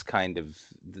like this kind of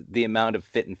the amount of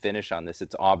fit and finish on this.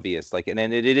 It's obvious. Like and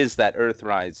it is that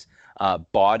Earthrise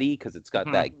body because it's got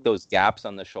Mhm. that those gaps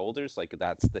on the shoulders. Like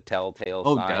that's the telltale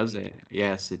Oh, sign. does it?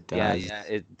 Yes, it Yeah, does. yeah.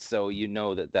 It so you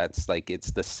know that that's like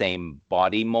it's the same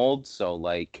body mold. So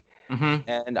like. Hmm.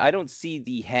 And I don't see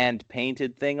the hand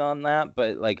painted thing on that,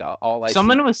 but like all I see.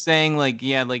 Someone was saying like,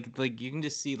 yeah, like you can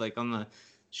just see like on the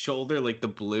shoulder, like the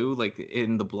blue, like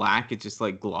in the black, it's just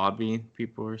like globby.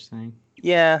 People were saying.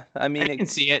 Yeah, I I mean, can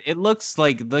see it. It looks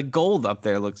like the gold up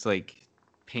there looks like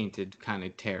painted, kind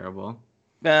of terrible.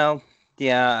 well,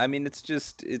 yeah, I mean, it's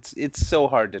just it's so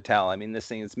hard to tell. I mean, this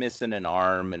thing is missing an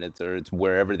arm, and it's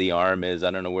wherever the arm is. I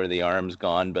don't know where the arm's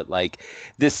gone, but like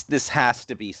this has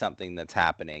to be something that's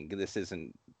happening. This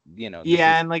isn't, this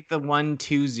Yeah, is and like the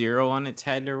 120 on its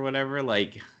head or whatever,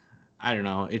 like I don't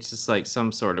know. It's just like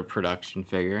some sort of production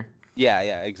figure. yeah,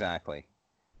 yeah, exactly.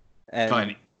 But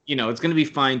And it's gonna be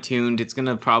fine tuned. It's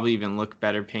gonna probably even look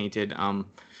better painted.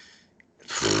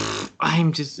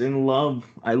 I'm just in love.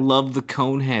 I love the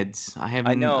cone heads.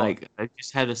 I know. I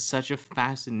just had such a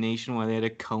fascination why they had a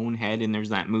cone head, and there's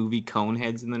that movie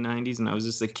Coneheads in the '90s, and I was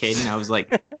just a kid, and I was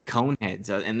like, cone heads,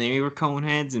 and they were cone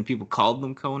heads, and people called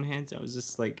them cone heads. I was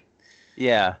just like,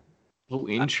 Yeah. so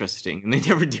interesting, and they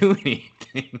never do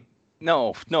anything.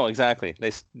 No, no, exactly.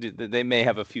 They may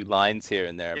have a few lines here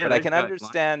and there, Yeah, but I they've can got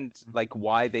understand like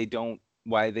why they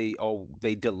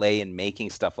delay in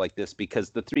making stuff like this, because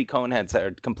the three cone heads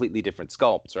are completely different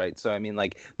sculpts, right? So I mean,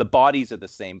 like the bodies are the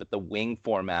same, but the wing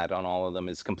format on all of them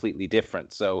is completely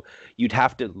different. So you'd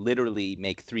have to literally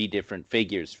make three different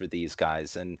figures for these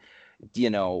guys, and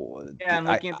you know, Yeah, I'm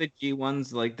looking at the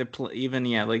G1s, like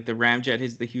even like the Ramjet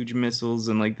has the huge missiles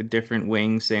and like the different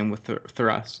wings. Same with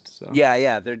thrust. So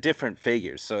yeah, they're different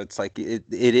figures. So it's like it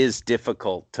is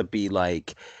difficult to be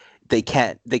like they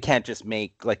can't just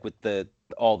make like with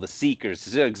all the Seekers,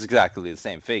 it's exactly the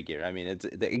same figure. I mean, it's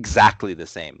exactly the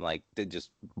same. Like they're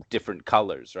just different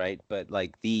colors, right? But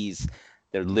like these,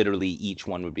 they're literally each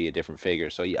one would be a different figure.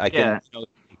 So I can, yeah.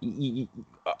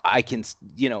 I can,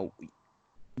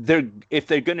 if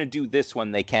they're gonna do this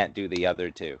one, they can't do the other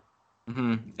two.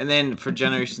 And then for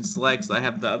Generation Selects, I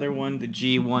have the other one, the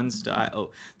G1 style.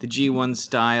 Oh, the G1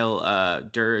 style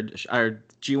Dirge or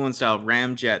G1 style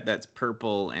Ramjet that's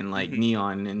purple and like Mhm.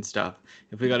 neon and stuff.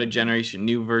 If we got a Generation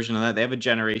new version of that, they have a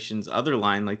Generations other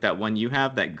line like that one you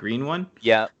have, that green one.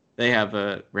 Yeah, They have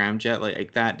a Ramjet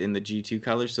like that in the G2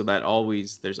 color, so that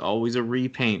there's always a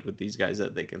repaint with these guys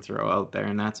that they can throw out there,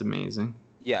 and that's amazing.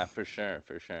 yeah, for sure,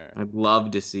 for sure. I'd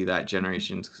love to see that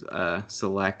Generations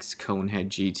Selects Conehead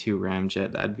G2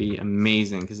 Ramjet. That'd be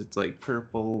amazing because it's like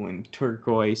purple and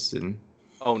turquoise and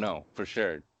Oh no, for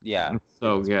sure. Yeah, it's it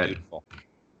so looks good. beautiful.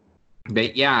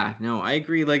 But yeah, no, I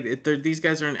agree. Like these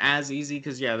guys aren't as easy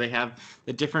because yeah, they have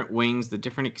the different wings, the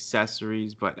different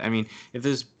accessories. But I mean, if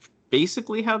this is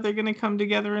basically how they're gonna come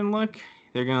together and look,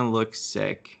 they're gonna look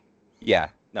sick. Yeah,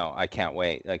 no, I can't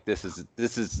wait. Like this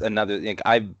is another like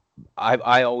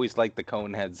I always liked the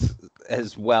Coneheads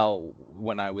as well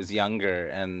when I was younger,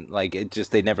 and like it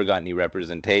just they never got any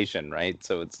representation, right?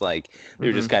 So it's like they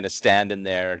were just Hmm. kind of standing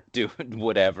there doing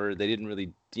whatever. They didn't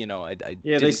really, I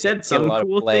Yeah, they didn't said get a some lot of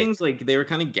cool play. things. Like they were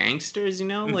kind of gangsters,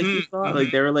 like you Hmm. thought. Like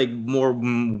Hmm. they were like more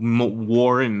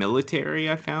war and military.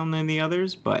 I found than the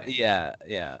others, but Yeah,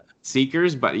 yeah,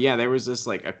 seekers. But yeah, there was just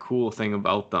like a cool thing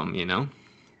about them.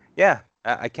 yeah.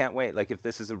 I can't wait. Like if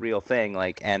this is a real thing,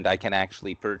 like, and I can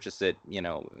actually purchase it,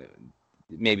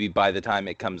 maybe by the time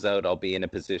it comes out, I'll be in a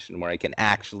position where I can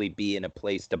actually be in a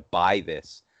place to buy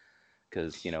this,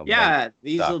 because vending Yeah,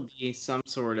 these stuff. will be some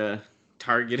sort of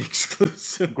Target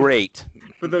exclusive, Great.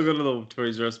 but they'll go to the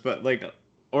Toys R Us. But like,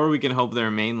 or we can hope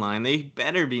they're mainline. They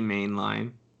better be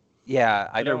mainline. Yeah,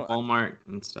 I Better don't. Walmart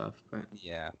and stuff. But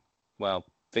Yeah. Well,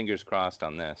 fingers crossed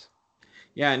on this.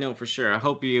 yeah, no, for sure. I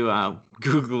hope you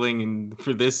googling and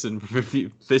for this and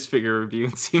review this figure review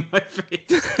and see my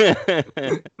face.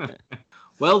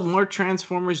 Well, more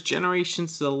Transformers Generation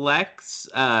Selects,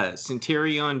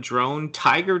 Centurion Drone,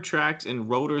 Tigertrack, and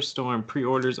Rotorstorm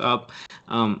pre-orders up,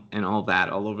 and all that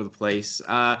all over the place.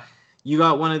 You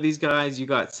got one of these guys. You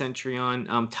got Centurion,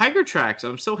 Tigertrack.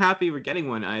 I'm so happy we're getting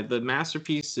one. The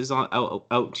masterpiece is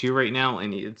out too right now,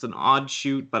 and it's an odd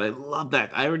shoot, but I love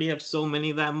that. I already have so many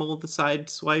of that mold side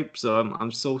swipe, so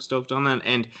I'm so stoked on that.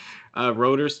 And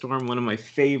Rotorstorm, one of my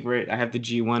favorite. I have the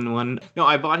G1 one. No,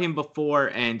 I bought him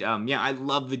before, and yeah, I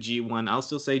love the G1. I'll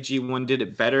still say G1 did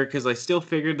it better because I still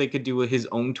figured they could do his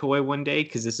own toy one day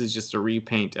because this is just a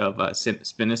repaint of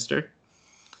Spinister.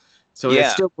 So I Yeah.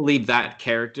 still believe that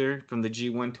character from the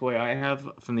G1 toy I have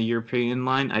from the European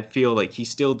line. I feel like he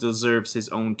still deserves his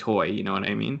own toy. You know what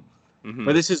I mean? Hmm.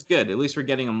 But this is good. At least we're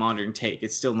getting a modern take.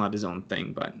 It's still not his own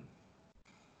thing, but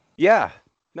Yeah.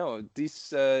 No,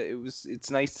 these. It's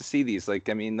nice to see these. Like,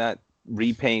 I mean, that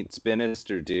repaint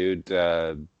Spinister dude,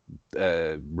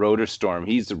 Rotorstorm.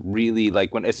 He's really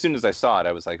like as soon as I saw it,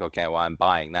 I was like, okay, well, I'm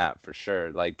buying that for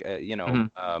sure. Like,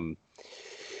 mhm.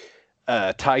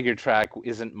 Tigertrack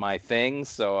isn't my thing,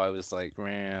 so I was like,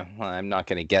 well, I'm not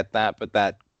gonna get that. But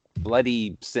that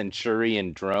bloody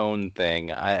Centurion drone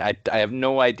thing, I have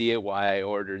no idea why I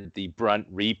ordered the Brunt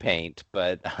repaint,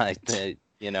 but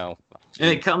And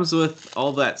it comes with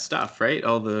all that stuff, right?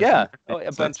 All the yeah, oh, a graphics.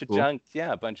 That's bunch of cool. junk.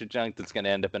 Yeah, a bunch of junk that's gonna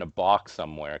end up in a box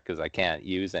somewhere because I can't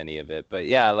use any of it. But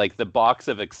yeah, like the box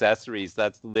of accessories,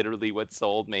 that's literally what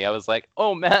sold me. I was like,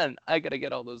 oh man, I gotta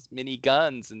get all those mini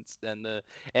guns and the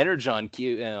Energon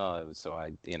Q. So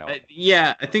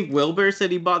Yeah, I think Wilbur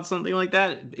said he bought something like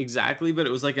that exactly, but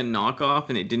it was like a knockoff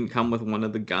and it didn't come with one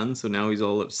of the guns. So now he's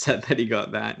all upset that he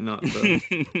got that, not the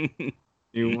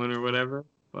new one or whatever.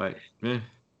 But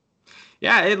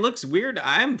Yeah, it looks weird.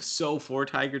 I'm so for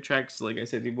Tigertracks. Like I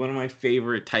said, one of my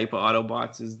favorite type of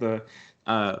Autobots is the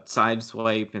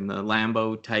Sideswipe and the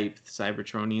Lambo type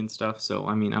Cybertronian stuff. So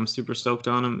I mean, I'm super stoked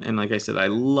on him. And like I said, I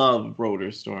love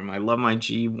Rotorstorm. I love my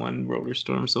G1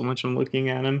 Rotorstorm so much. I'm looking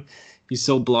at him. He's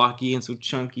so blocky and so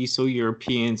chunky, so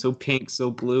European, so pink,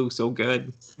 so blue, so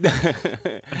good.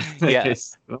 Yeah.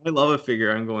 I love a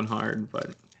figure. I'm going hard,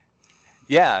 but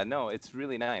Yeah, no, it's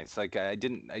really nice. Like I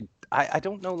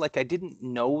don't know, like I didn't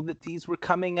know that these were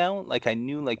coming out. Like I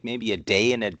knew like maybe a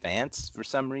day in advance for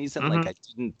some reason. Like I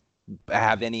didn't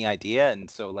have any idea. And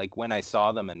so like when I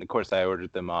saw them, and of course I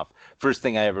ordered them off, first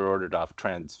thing I ever ordered off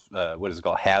what is it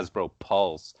called? Hasbro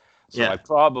Pulse. So yeah. I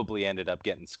probably ended up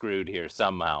getting screwed here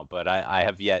somehow, but I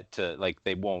have yet to, like,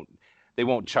 they won't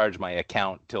charge my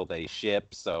account till they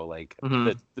ship. So like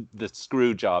the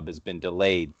screw job has been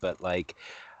delayed, but like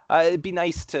it'd be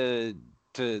nice to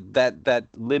that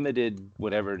limited,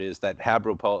 whatever it is, that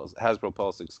Hasbro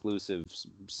Pulse exclusive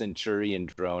Centurion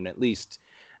drone. At least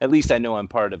I know I'm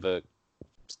part of a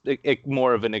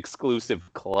more of an exclusive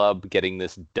club getting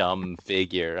this dumb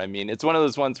figure. I mean, it's one of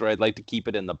those ones where I'd like to keep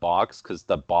it in the box because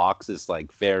the box is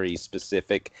like very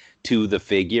specific to the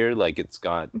figure. Like it's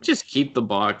got, just keep the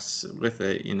box with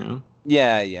it, you know.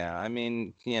 yeah. I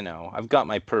mean, I've got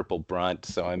my purple Brunt,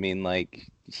 so I mean, like,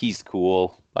 he's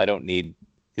cool. I don't need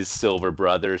his silver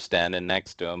brother standing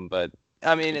next to him, but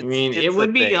I mean, I mean, it it's a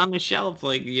would be thing. on the shelf,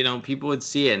 like, you know, people would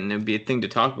see it and it'd be a thing to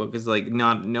talk about because, like,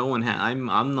 no one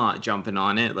I'm not jumping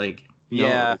on it. Like,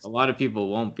 Yeah. no, a lot of people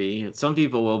won't be. Some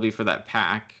people will be for that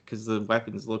pack because the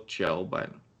weapons look chill,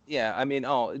 but Yeah, I mean,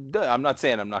 I'm not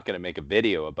saying I'm not going to make a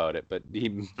video about it, but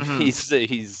Mhm.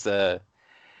 he's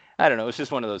I don't know. It's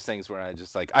just one of those things where I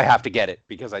just, like, I have to get it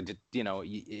because I did,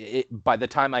 by the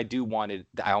time I do want it,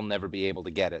 I'll never be able to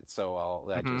get it. So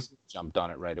I Mhm. just jumped on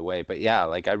it right away. But yeah,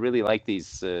 like, I really like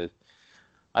these.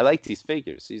 I like these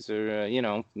figures. These are,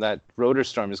 that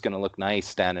Rotorstorm is going to look nice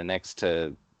standing next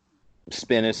to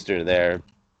Spinister there.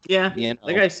 Yeah, You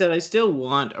like know. I said, I still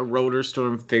want a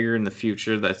Rotorstorm figure in the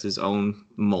future that's his own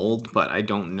mold, but I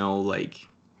don't know, like,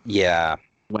 Yeah.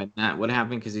 when that would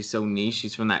happen because he's so niche.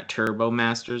 He's from that Turbo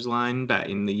Masters line back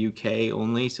in the UK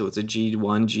only, so it's a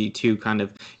G1, G2 kind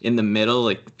of in the middle.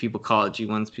 Like people call it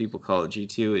G1s, people call it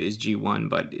G2. It is G1,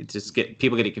 but it just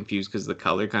people get it confused because of the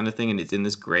color kind of thing, and it's in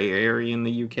this gray area in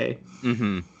the UK.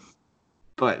 Mm-hmm.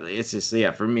 But it's just,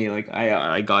 yeah, for me, like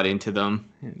I got into them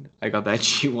and I got that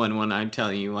G1 when I'm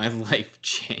telling you my life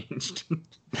changed.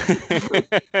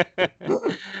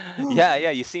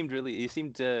 Yeah. You seemed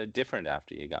different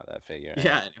after you got that figure.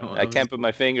 Yeah, I know. I can't put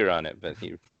my finger on it, but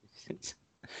he.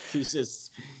 He's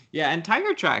just, yeah, and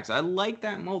Tigertracks. I like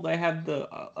that mold. I have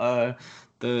the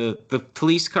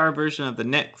police car version. I have the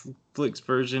Netflix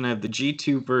version. I have the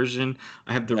G2 version.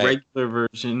 I have the Right. regular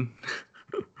version.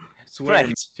 Swear, Right.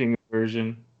 matching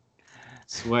version.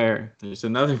 Swear, there's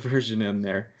another version in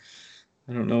there.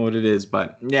 I don't know what it is,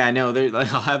 but yeah, I know. There,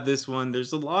 like, I'll have this one.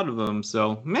 There's a lot of them,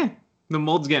 so meh. The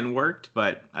mold's getting worked,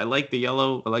 but I like the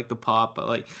yellow. I like the pop.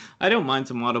 I don't mind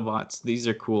some Autobots. These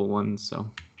are cool ones. So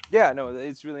Yeah, no,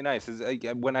 it's really nice.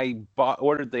 When I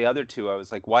ordered the other two, I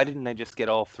was like, why didn't I just get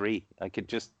all three? Like,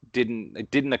 it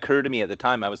didn't occur to me at the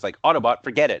time. I was like, Autobot,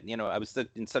 forget it. I was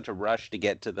in such a rush to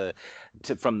get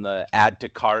from the add to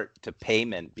cart to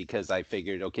payment because I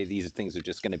figured, okay, these things are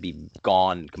just going to be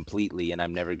gone completely and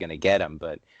I'm never going to get them.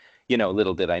 But,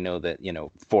 little did I know that,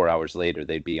 4 hours later,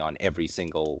 they'd be on every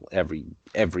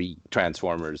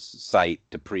Transformers site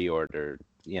to pre-order,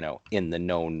 in the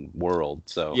known world.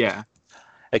 So. yeah.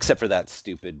 Except for that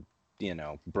stupid,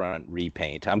 Brunt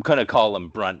repaint. I'm gonna call him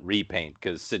Brunt repaint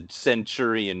because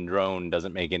Centurion drone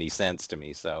doesn't make any sense to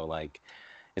me. So, like,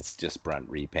 it's just Brunt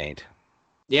repaint.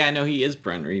 Yeah, I know he is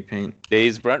Brent Repaint.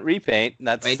 He's Brunt repaint.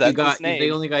 That's And his the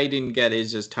name. only guy you didn't get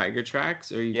is just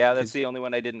Tigertracks, or Yeah, that's the only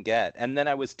one I didn't get. And then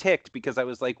I was ticked because I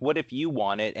was like, what if you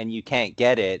want it and you can't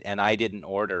get it and I didn't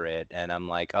order it? And I'm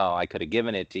like, oh, I could have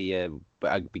given it to you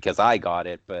because I got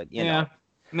it, but yeah.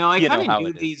 No, I you know kind of how knew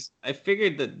it is. these. I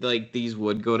figured that like these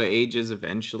would go to ages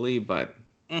eventually, but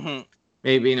Mm-hmm.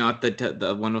 maybe not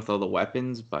the one with all the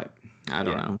weapons. But I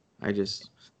don't Yeah. know. I just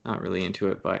not really into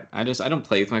it. But I don't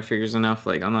play with my figures enough.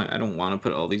 Like I don't want to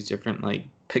put all these different like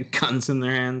big guns in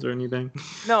their hands or anything.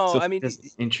 No, So I it mean,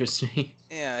 doesn't interest me.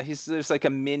 yeah, there's like a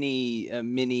mini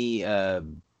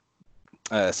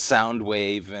sound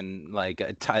wave and like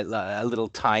a little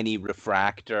tiny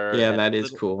refractor Yeah, and that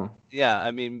is cool. Yeah,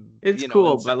 I mean, It's and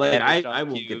cool, some but like I energon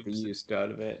won't get the cubes. use out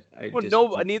of it. I Well, just no,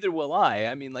 won't. neither will I.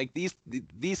 I mean, like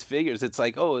these figures, it's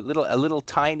like, oh, a little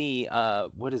tiny,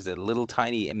 what is it? A little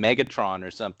tiny Megatron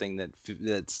or something that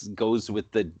goes with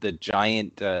the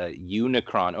giant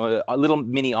Unicron, or a little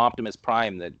mini Optimus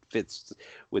Prime that fits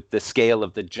with the scale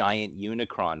of the giant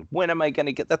Unicron. When am I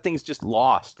gonna get that thing's just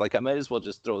lost? Like I might as well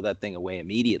just throw that thing away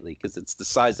immediately because it's the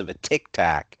size of a Tic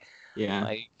Tac. Yeah.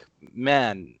 Like,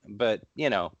 man, but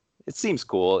it seems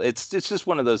cool. It's just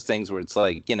one of those things where it's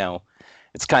like,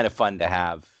 it's kind of fun to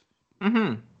have.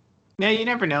 Mm-hmm. Yeah, you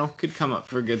never know. Could come up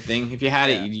for a good thing. If you had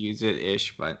it, Yeah. you'd use it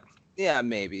ish, but Yeah,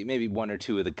 maybe one or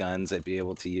two of the guns I'd be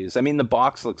able to use. I mean, the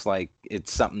box looks like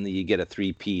it's something that you get a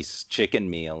 3-piece chicken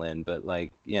meal in, but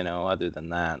like, other than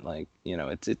that, like,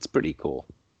 it's pretty cool.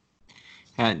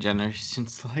 had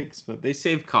generations likes, but they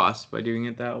save costs by doing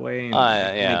it that way, and they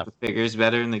can make Yeah. the figures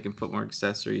better, and they can put more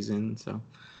accessories in, so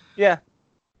Yeah.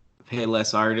 pay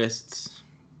less artists.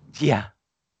 Yeah.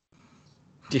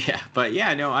 Yeah, but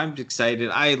yeah, no, I'm excited.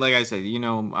 Like I said,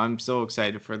 I'm so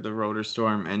excited for the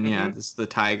Rotorstorm, and yeah, Hmm. this the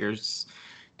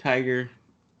Tiger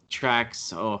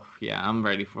tracks. Oh yeah, I'm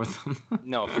ready for them.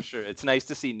 No, for sure. It's nice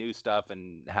to see new stuff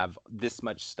and have this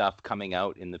much stuff coming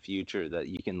out in the future that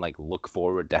you can like look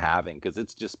forward to having, because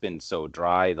it's just been so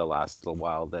dry the last little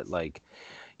while that like,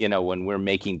 when we're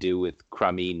making do with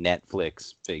crummy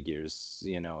Netflix figures,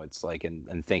 it's like,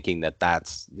 and thinking that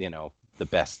that's, the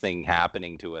best thing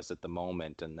happening to us at the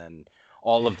moment. And then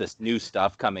all of this new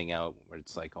stuff coming out where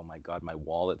it's like, oh my God, my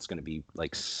wallet's going to be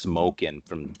like smoking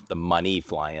from the money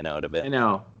flying out of I it.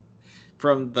 know.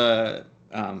 From the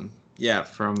yeah,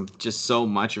 from just so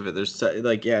much of it, there's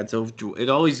like, yeah, it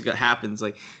always happens,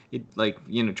 like it, like,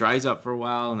 dries up for a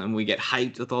while, and then we get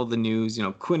hyped with all the news.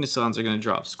 Quintessons are going to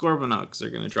drop, Scorbunocks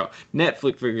are going to drop,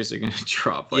 Netflix figures are going to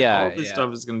drop, like all Yeah, this yeah.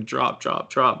 stuff is going to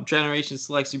drop. Generation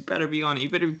selects, you better be on it, you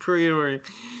better be pre-ordering.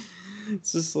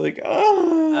 It's just like,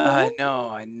 oh.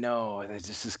 I know. It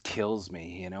just kills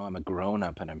me. I'm a grown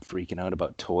up and I'm freaking out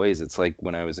about toys. It's like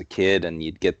when I was a kid and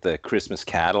you'd get the Christmas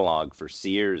catalog for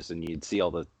Sears and you'd see all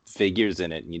the figures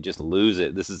in it and you just lose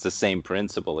it. This is the same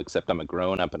principle, except I'm a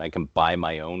grown up and I can buy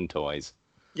my own toys.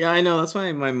 Yeah, I know. That's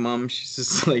why my mom, she's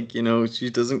just like, she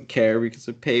doesn't care because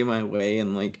I pay my way,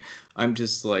 and like I'm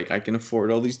just like I can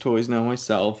afford all these toys now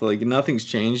myself. Like nothing's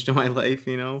changed in my life.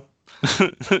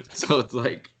 So it's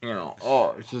like,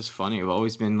 oh, it's just funny. I've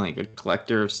always been like a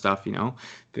collector of stuff,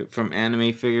 from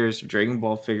anime figures to Dragon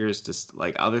Ball figures to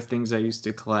like other things I used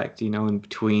to collect, in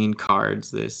between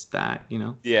cards, this, that. Yeah,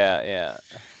 yeah.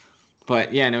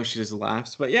 But yeah, no, she just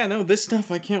laughs. But yeah, no, this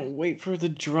stuff I can't wait for the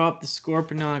drop, the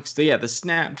Scorponok's, the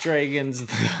Snapdragons.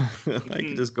 I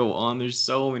could just go on. There's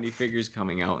so many figures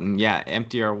coming out, and yeah,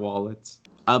 empty our wallets.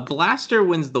 Blaster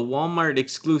wins the Walmart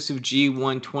exclusive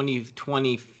G1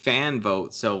 2020 fan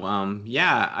vote. So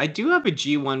yeah, I do have a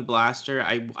G1 Blaster.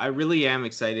 I really am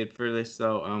excited for this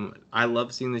though. I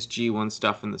love seeing this G1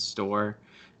 stuff in the store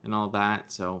and all that.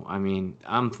 So I mean,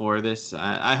 I'm for this.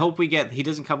 I hope he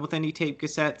doesn't come with any tape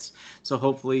cassettes. So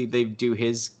hopefully they do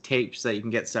his tapes that you can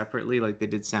get separately, like they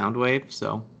did Soundwave.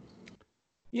 So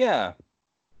Yeah.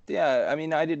 Yeah, I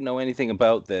mean, I didn't know anything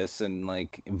about this, and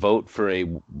like vote for a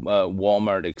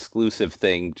Walmart exclusive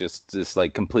thing just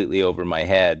like completely over my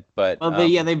head. But well,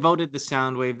 they voted the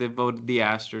Soundwave, they voted the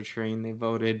Astro Train, they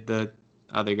voted the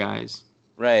other guys.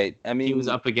 right, I He was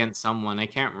mean, up against someone. I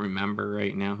can't remember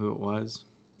right now who it was.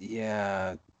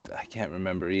 yeah, I can't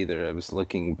remember either. I was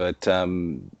looking, but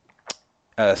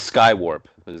Skywarp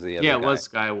was the Yeah, other it guy. was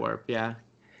Skywarp. Yeah.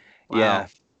 Yeah, Wow.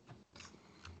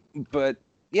 but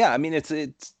yeah, I mean,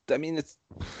 I mean,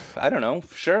 I don't know,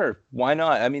 sure, why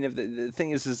not? I mean, if the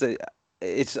thing is that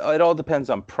it all depends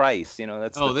on price.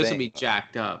 That's the Oh, this will thing. be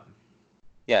jacked up.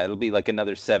 Yeah, it'll be like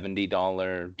another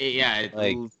 $70. Yeah,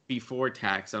 Like, before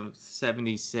tax. I'm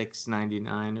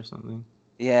 76.99 or something.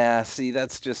 yeah, see,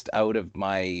 that's just out of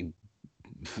my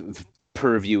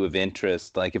purview of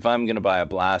interest. Like, if I'm gonna buy a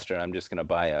blaster, I'm just gonna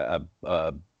buy a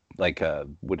like a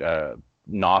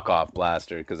knockoff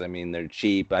blaster, because I mean they're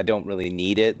cheap. I don't really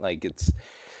need it. Like, it's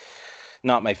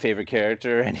not my favorite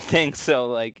character or anything. So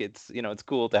like, it's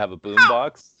cool to have a Ow!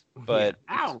 boombox, Yeah. but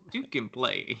Ow! Dude can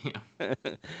play.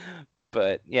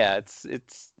 but yeah,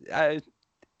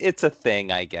 it's a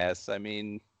thing, I guess. I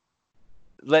mean,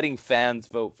 letting fans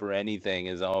vote for anything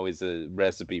is always a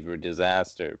recipe for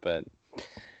disaster, but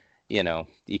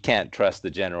you can't trust the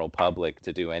general public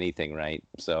to do anything right.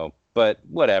 So, but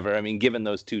whatever. I mean, given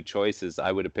those two choices,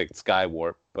 I would have picked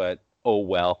Skywarp, but oh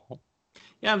well.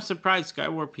 Yeah, I'm surprised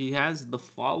Skywarp, he has the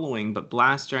following, but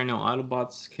Blaster, I know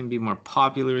Autobots can be more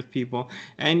popular with people.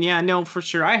 And yeah, no, for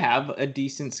sure, I have a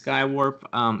decent Skywarp.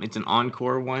 It's an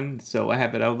Encore one, so I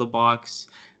have it out of the box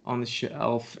on the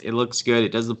shelf. It looks good.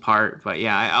 It does the part, but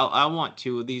yeah, I want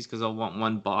two of these because I want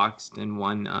one boxed and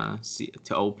one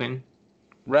to open.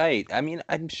 Right. I mean,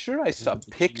 I'm sure I saw With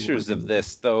the pictures of G1.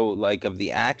 this though, like of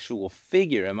the actual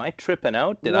figure. Am I tripping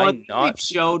out? Did Well, I I think not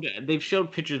see? they've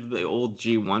showed pictures of the old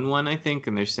G1 I think,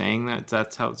 and they're saying that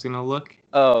that's how it's gonna look.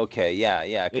 Oh, okay. Yeah,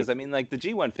 yeah. Because It, I mean, like the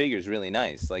G1 figure is really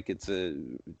nice. Like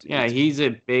yeah, it's he's a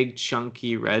big,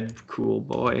 chunky, red, cool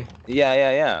boy. yeah,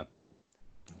 yeah, yeah.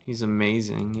 He's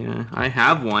amazing. Yeah, I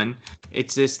have one.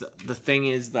 It's just the thing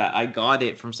is that I got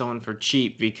it from someone for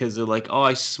cheap because they're like, "Oh,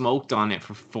 I smoked on it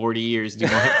for 40 years. Do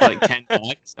you want it for like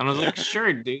 $10?" And I was like,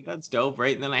 "Sure, dude, that's dope,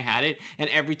 right?" And then I had it, and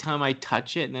every time I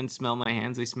touch it and then smell my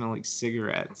hands, they smell like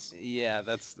cigarettes. Yeah,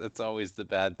 that's always the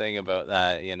bad thing about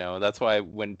that, you know. That's why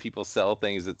when people sell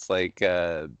things, it's like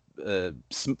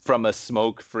from a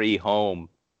smoke-free home.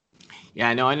 Yeah,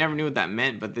 I know. I never knew what that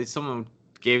meant, but then someone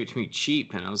gave it to me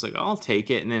cheap, and I was like, "I'll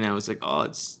take it." And then I was like, "Oh,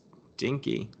 it's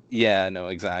stinky." Yeah, no,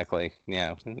 exactly.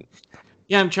 Yeah.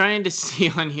 Yeah, I'm trying to see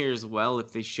on here as well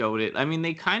if they showed it. I mean,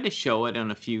 they kind of show it on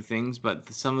a few things, but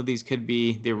some of these could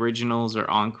be the originals or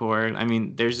encore. I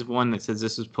mean, there's one that says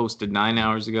this was posted 9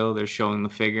 hours ago. They're showing the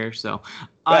figure, so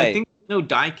I Right. think no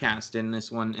die cast in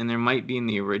this one, and there might be in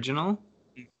the original.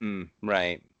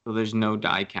 Right. So there's no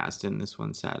die cast in this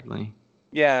one, sadly.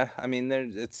 Yeah, I mean,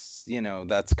 it's,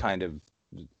 that's kind of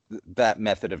that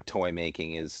method of toy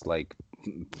making is like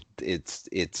it's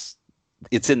it's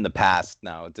it's in the past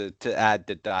now. To add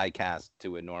the die cast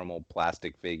to a normal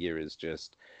plastic figure is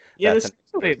just Yeah, that's this an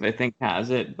extra. wave I think has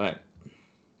it, but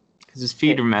because his Yeah.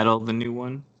 feet are metal, the new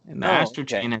one, and the Oh, Astro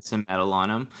okay. Chain has some metal on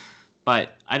him.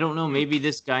 But I don't know. Maybe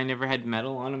this guy never had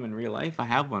metal on him in real life. I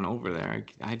have one over there.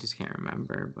 I just can't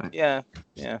remember. But Yeah,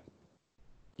 yeah,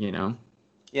 you know,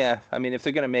 yeah. I mean, if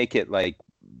they're gonna make it like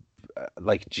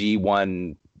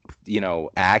G1,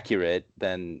 accurate,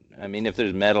 then I mean, if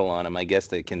there's metal on them, I guess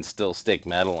they can still stick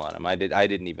metal on them. I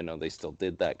didn't even know they still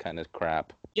did that kind of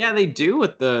crap. yeah, they do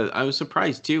with the. I was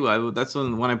surprised too. That's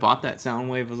when I bought that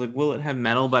Soundwave. I was like, will it have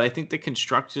metal? But I think the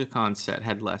Constructicon set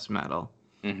had less metal.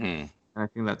 Mm-hmm. I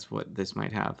think that's what this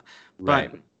might have.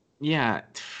 Right. But yeah,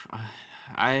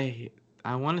 I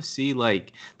I want to see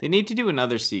like they need to do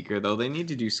another Seeker though. They need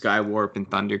to do Skywarp and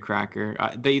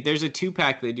Thundercracker. There's a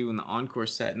 2-pack they do in the Encore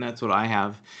set, and that's what I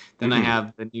have. Then I Mm-hmm.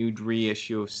 have the new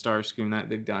reissue of Starscream that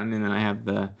they've done, and then I have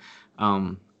the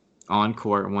um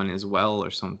Encore one as well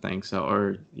or something. So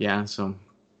or yeah, so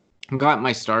I got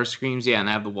my Starscreams, yeah, and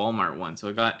I have the Walmart one. So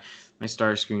I got my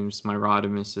Starscreams, my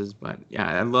Rodimuses, but yeah,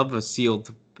 I love a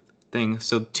sealed thing.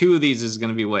 So two of these is going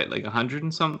to be what, like 100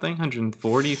 and something,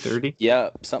 140, 30? Yeah,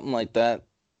 something like that.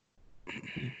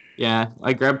 Yeah,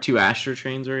 I grabbed two Astro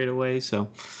Trains right away. So,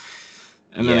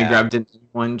 and then I Yeah. grabbed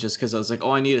one just because I was like,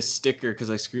 oh, I need a sticker because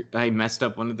I messed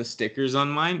up one of the stickers on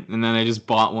mine, and then I just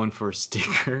bought one for a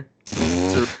sticker.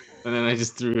 And then I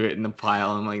just threw it in the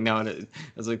pile. I'm like, no, I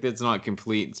was like, that's not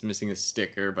complete. It's missing a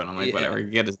sticker. But I'm like, Yeah. whatever,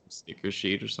 get a sticker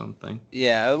sheet or something.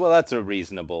 Yeah, well, that's a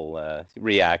reasonable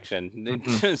reaction.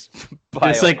 Mhm. Just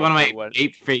buy It's a like whole when my new one.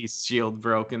 ape face shield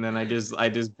broke, and then I just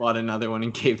bought another one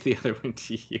and gave the other one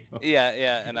to you. Yeah,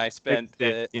 yeah, and I spent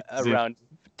Fixed it around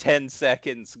 10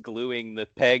 seconds gluing the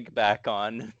peg back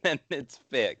on, and it's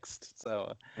fixed.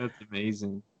 So, That's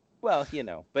amazing. well,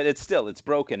 but it's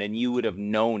broken, and you would have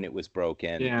known it was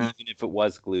broken, Yeah. even if it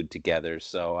was glued together.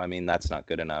 So, I mean, that's not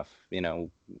good enough. You have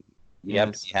to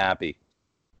Yes. be happy.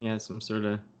 Yeah. Some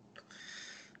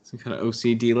kind of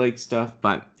OCD like stuff,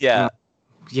 but Yeah.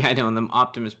 yeah, I know them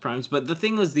Optimus Primes. But the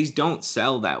thing is, these don't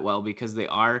sell that well because they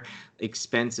are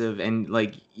expensive, and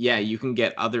like, yeah, you can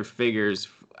get other figures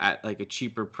at like a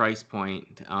cheaper price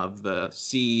point of the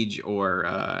Siege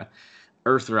or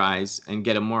Earthrise and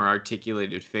get a more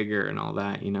articulated figure and all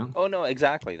that, you know? Oh no,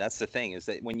 exactly. That's the thing is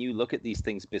that when you look at these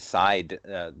things beside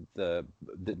the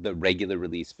regular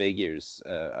release figures,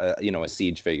 a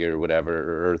Siege figure or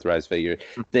whatever, or Earthrise figure,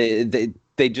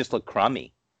 they just look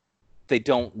crummy. They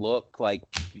don't look like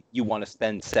you want to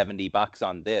spend $70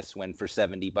 on this when for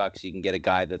 $70 you can get a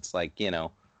guy that's like,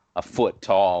 a foot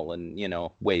tall and,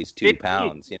 weighs 2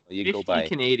 pounds. You 50 go by.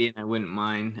 Canadian, I wouldn't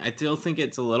mind. I still think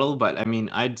it's a little, but I mean,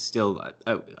 I'd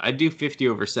do 50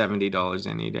 over $70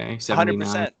 any day.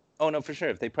 79. 100%. Oh no, for sure.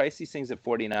 If they price these things at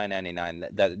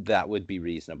 $49.99, that would be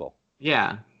reasonable.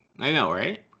 Yeah, I know,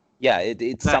 right? Yeah,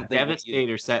 it's That something where you.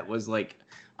 Devastator set was like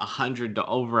 100 to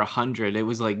over 100. It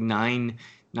was like 9.99,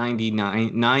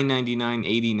 9.99,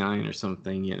 89 or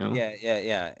something, you know? Yeah, yeah,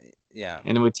 yeah. Yeah.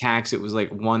 And with tax, it was like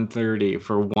 130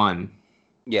 for one.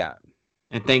 Yeah.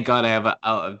 And thank God I have a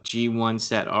G1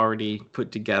 set already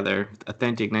put together,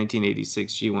 authentic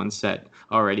 1986 G1 set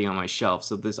already on my shelf.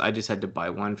 So this, I just had to buy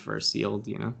one for sealed,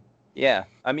 you know. Yeah.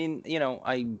 I mean,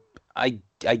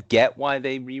 I get why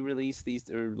they re-release these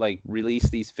or like release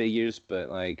these figures, but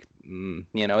like,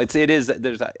 it is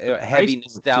there's a Price heavy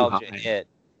point's too nostalgia high. hit.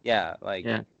 Yeah. Like,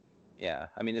 Yeah, yeah.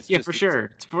 I mean, it's yeah, just for it's sure.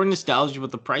 It's for nostalgia,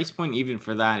 but the price point, even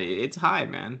for that, it's high,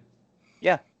 man.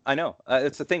 Yeah, I know.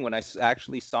 It's the thing when I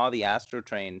actually saw the Astro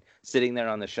Train sitting there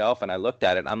on the shelf and I looked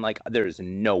at it, I'm like, there is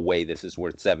no way this is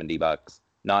worth $70.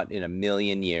 Not in a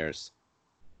million years.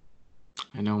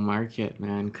 I know, market,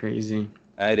 man, crazy.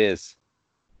 It is.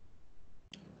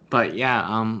 But yeah,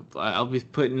 I'll be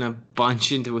putting a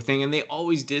bunch into a thing, and they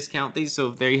always discount these. So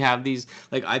if they have these,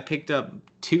 like I picked up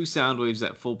two sound waves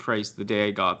at full price the day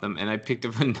I got them, and I picked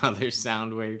up another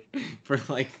sound wave for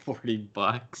like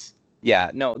 $40.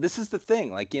 Yeah, no, this is the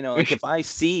thing. Like, like if I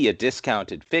see a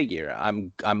discounted figure,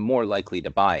 I'm more likely to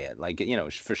buy it. Like,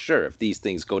 for sure, if these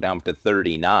things go down to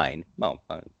 39, well,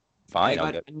 I fine,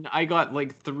 I'll got get. I got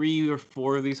like 3 or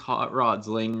 4 of these hot rods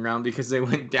laying around because they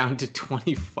went down to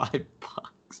 $25.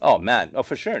 Oh man, oh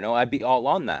for sure. No, I'd be all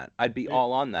on that. I'd be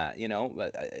all on that,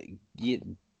 but,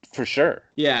 for sure.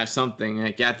 Yeah, something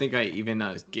like, yeah, I think I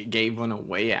even gave one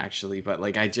away actually, but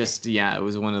like I just, yeah, it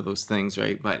was one of those things,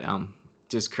 right? But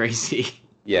just crazy.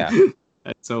 Yeah.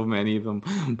 That's so many of them.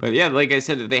 But yeah, like I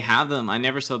said, they have them. I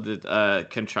never saw the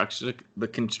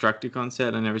Constructicon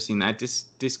set. I never seen that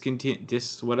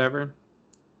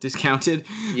discounted.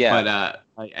 Yeah. But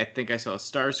I think I saw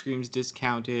Starscream's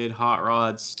discounted, Hot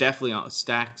Rods, definitely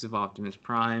stacks of Optimus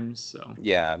Primes. So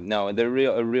Yeah, no, they're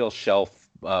a real shelf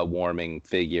warming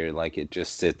figure. Like it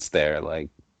just sits there. Like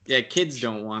yeah, kids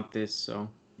don't want this, so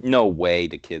no way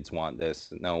the kids want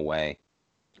this. No way.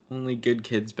 only good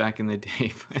kids back in the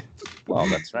day. Well,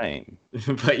 that's right.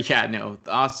 But yeah, no,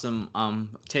 awesome.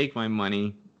 Take my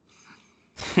money.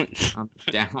 I'm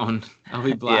down. I'll be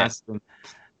Yeah, blasting.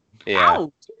 yeah.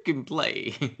 Ow, you can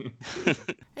play.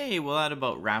 Hey, well, that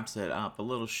about wraps it up. A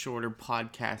little shorter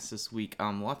podcast this week.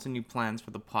 Lots of new plans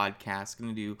for the podcast.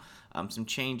 Gonna do some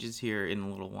changes here in a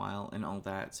little while and all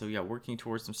that. So yeah, working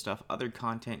towards some stuff. Other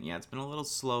content. Yeah, it's been a little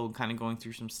slow, kind of going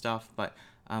through some stuff, but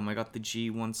I got the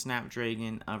G1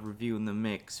 Snapdragon review in the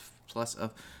mix, plus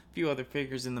a few other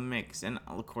figures in the mix, and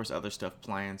of course other stuff,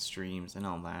 plans, streams, and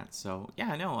all that. So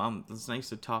yeah, no, it's nice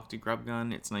to talk to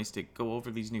Grubgun. It's nice to go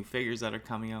over these new figures that are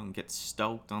coming out and get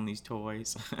stoked on these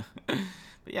toys.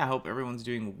 But yeah, I hope everyone's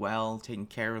doing well, taking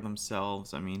care of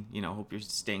themselves. I mean, hope you're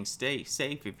stay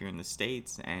safe if you're in the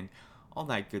States and all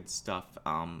that good stuff.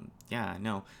 Yeah,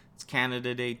 no, it's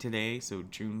Canada Day today, so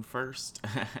June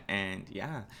 1st. And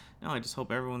yeah, no, I just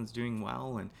hope everyone's doing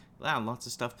well, and yeah, lots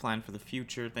of stuff planned for the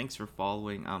future. Thanks for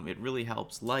following. It really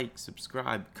helps. Like,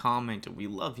 subscribe, comment. We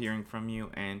love hearing from you,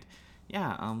 and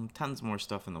yeah, tons more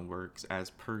stuff in the works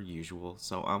as per usual.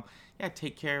 So yeah,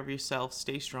 take care of yourself,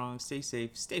 stay strong, stay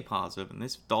safe, stay positive, and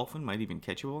this dolphin might even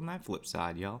catch you on that flip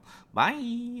side, y'all.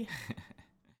 Bye.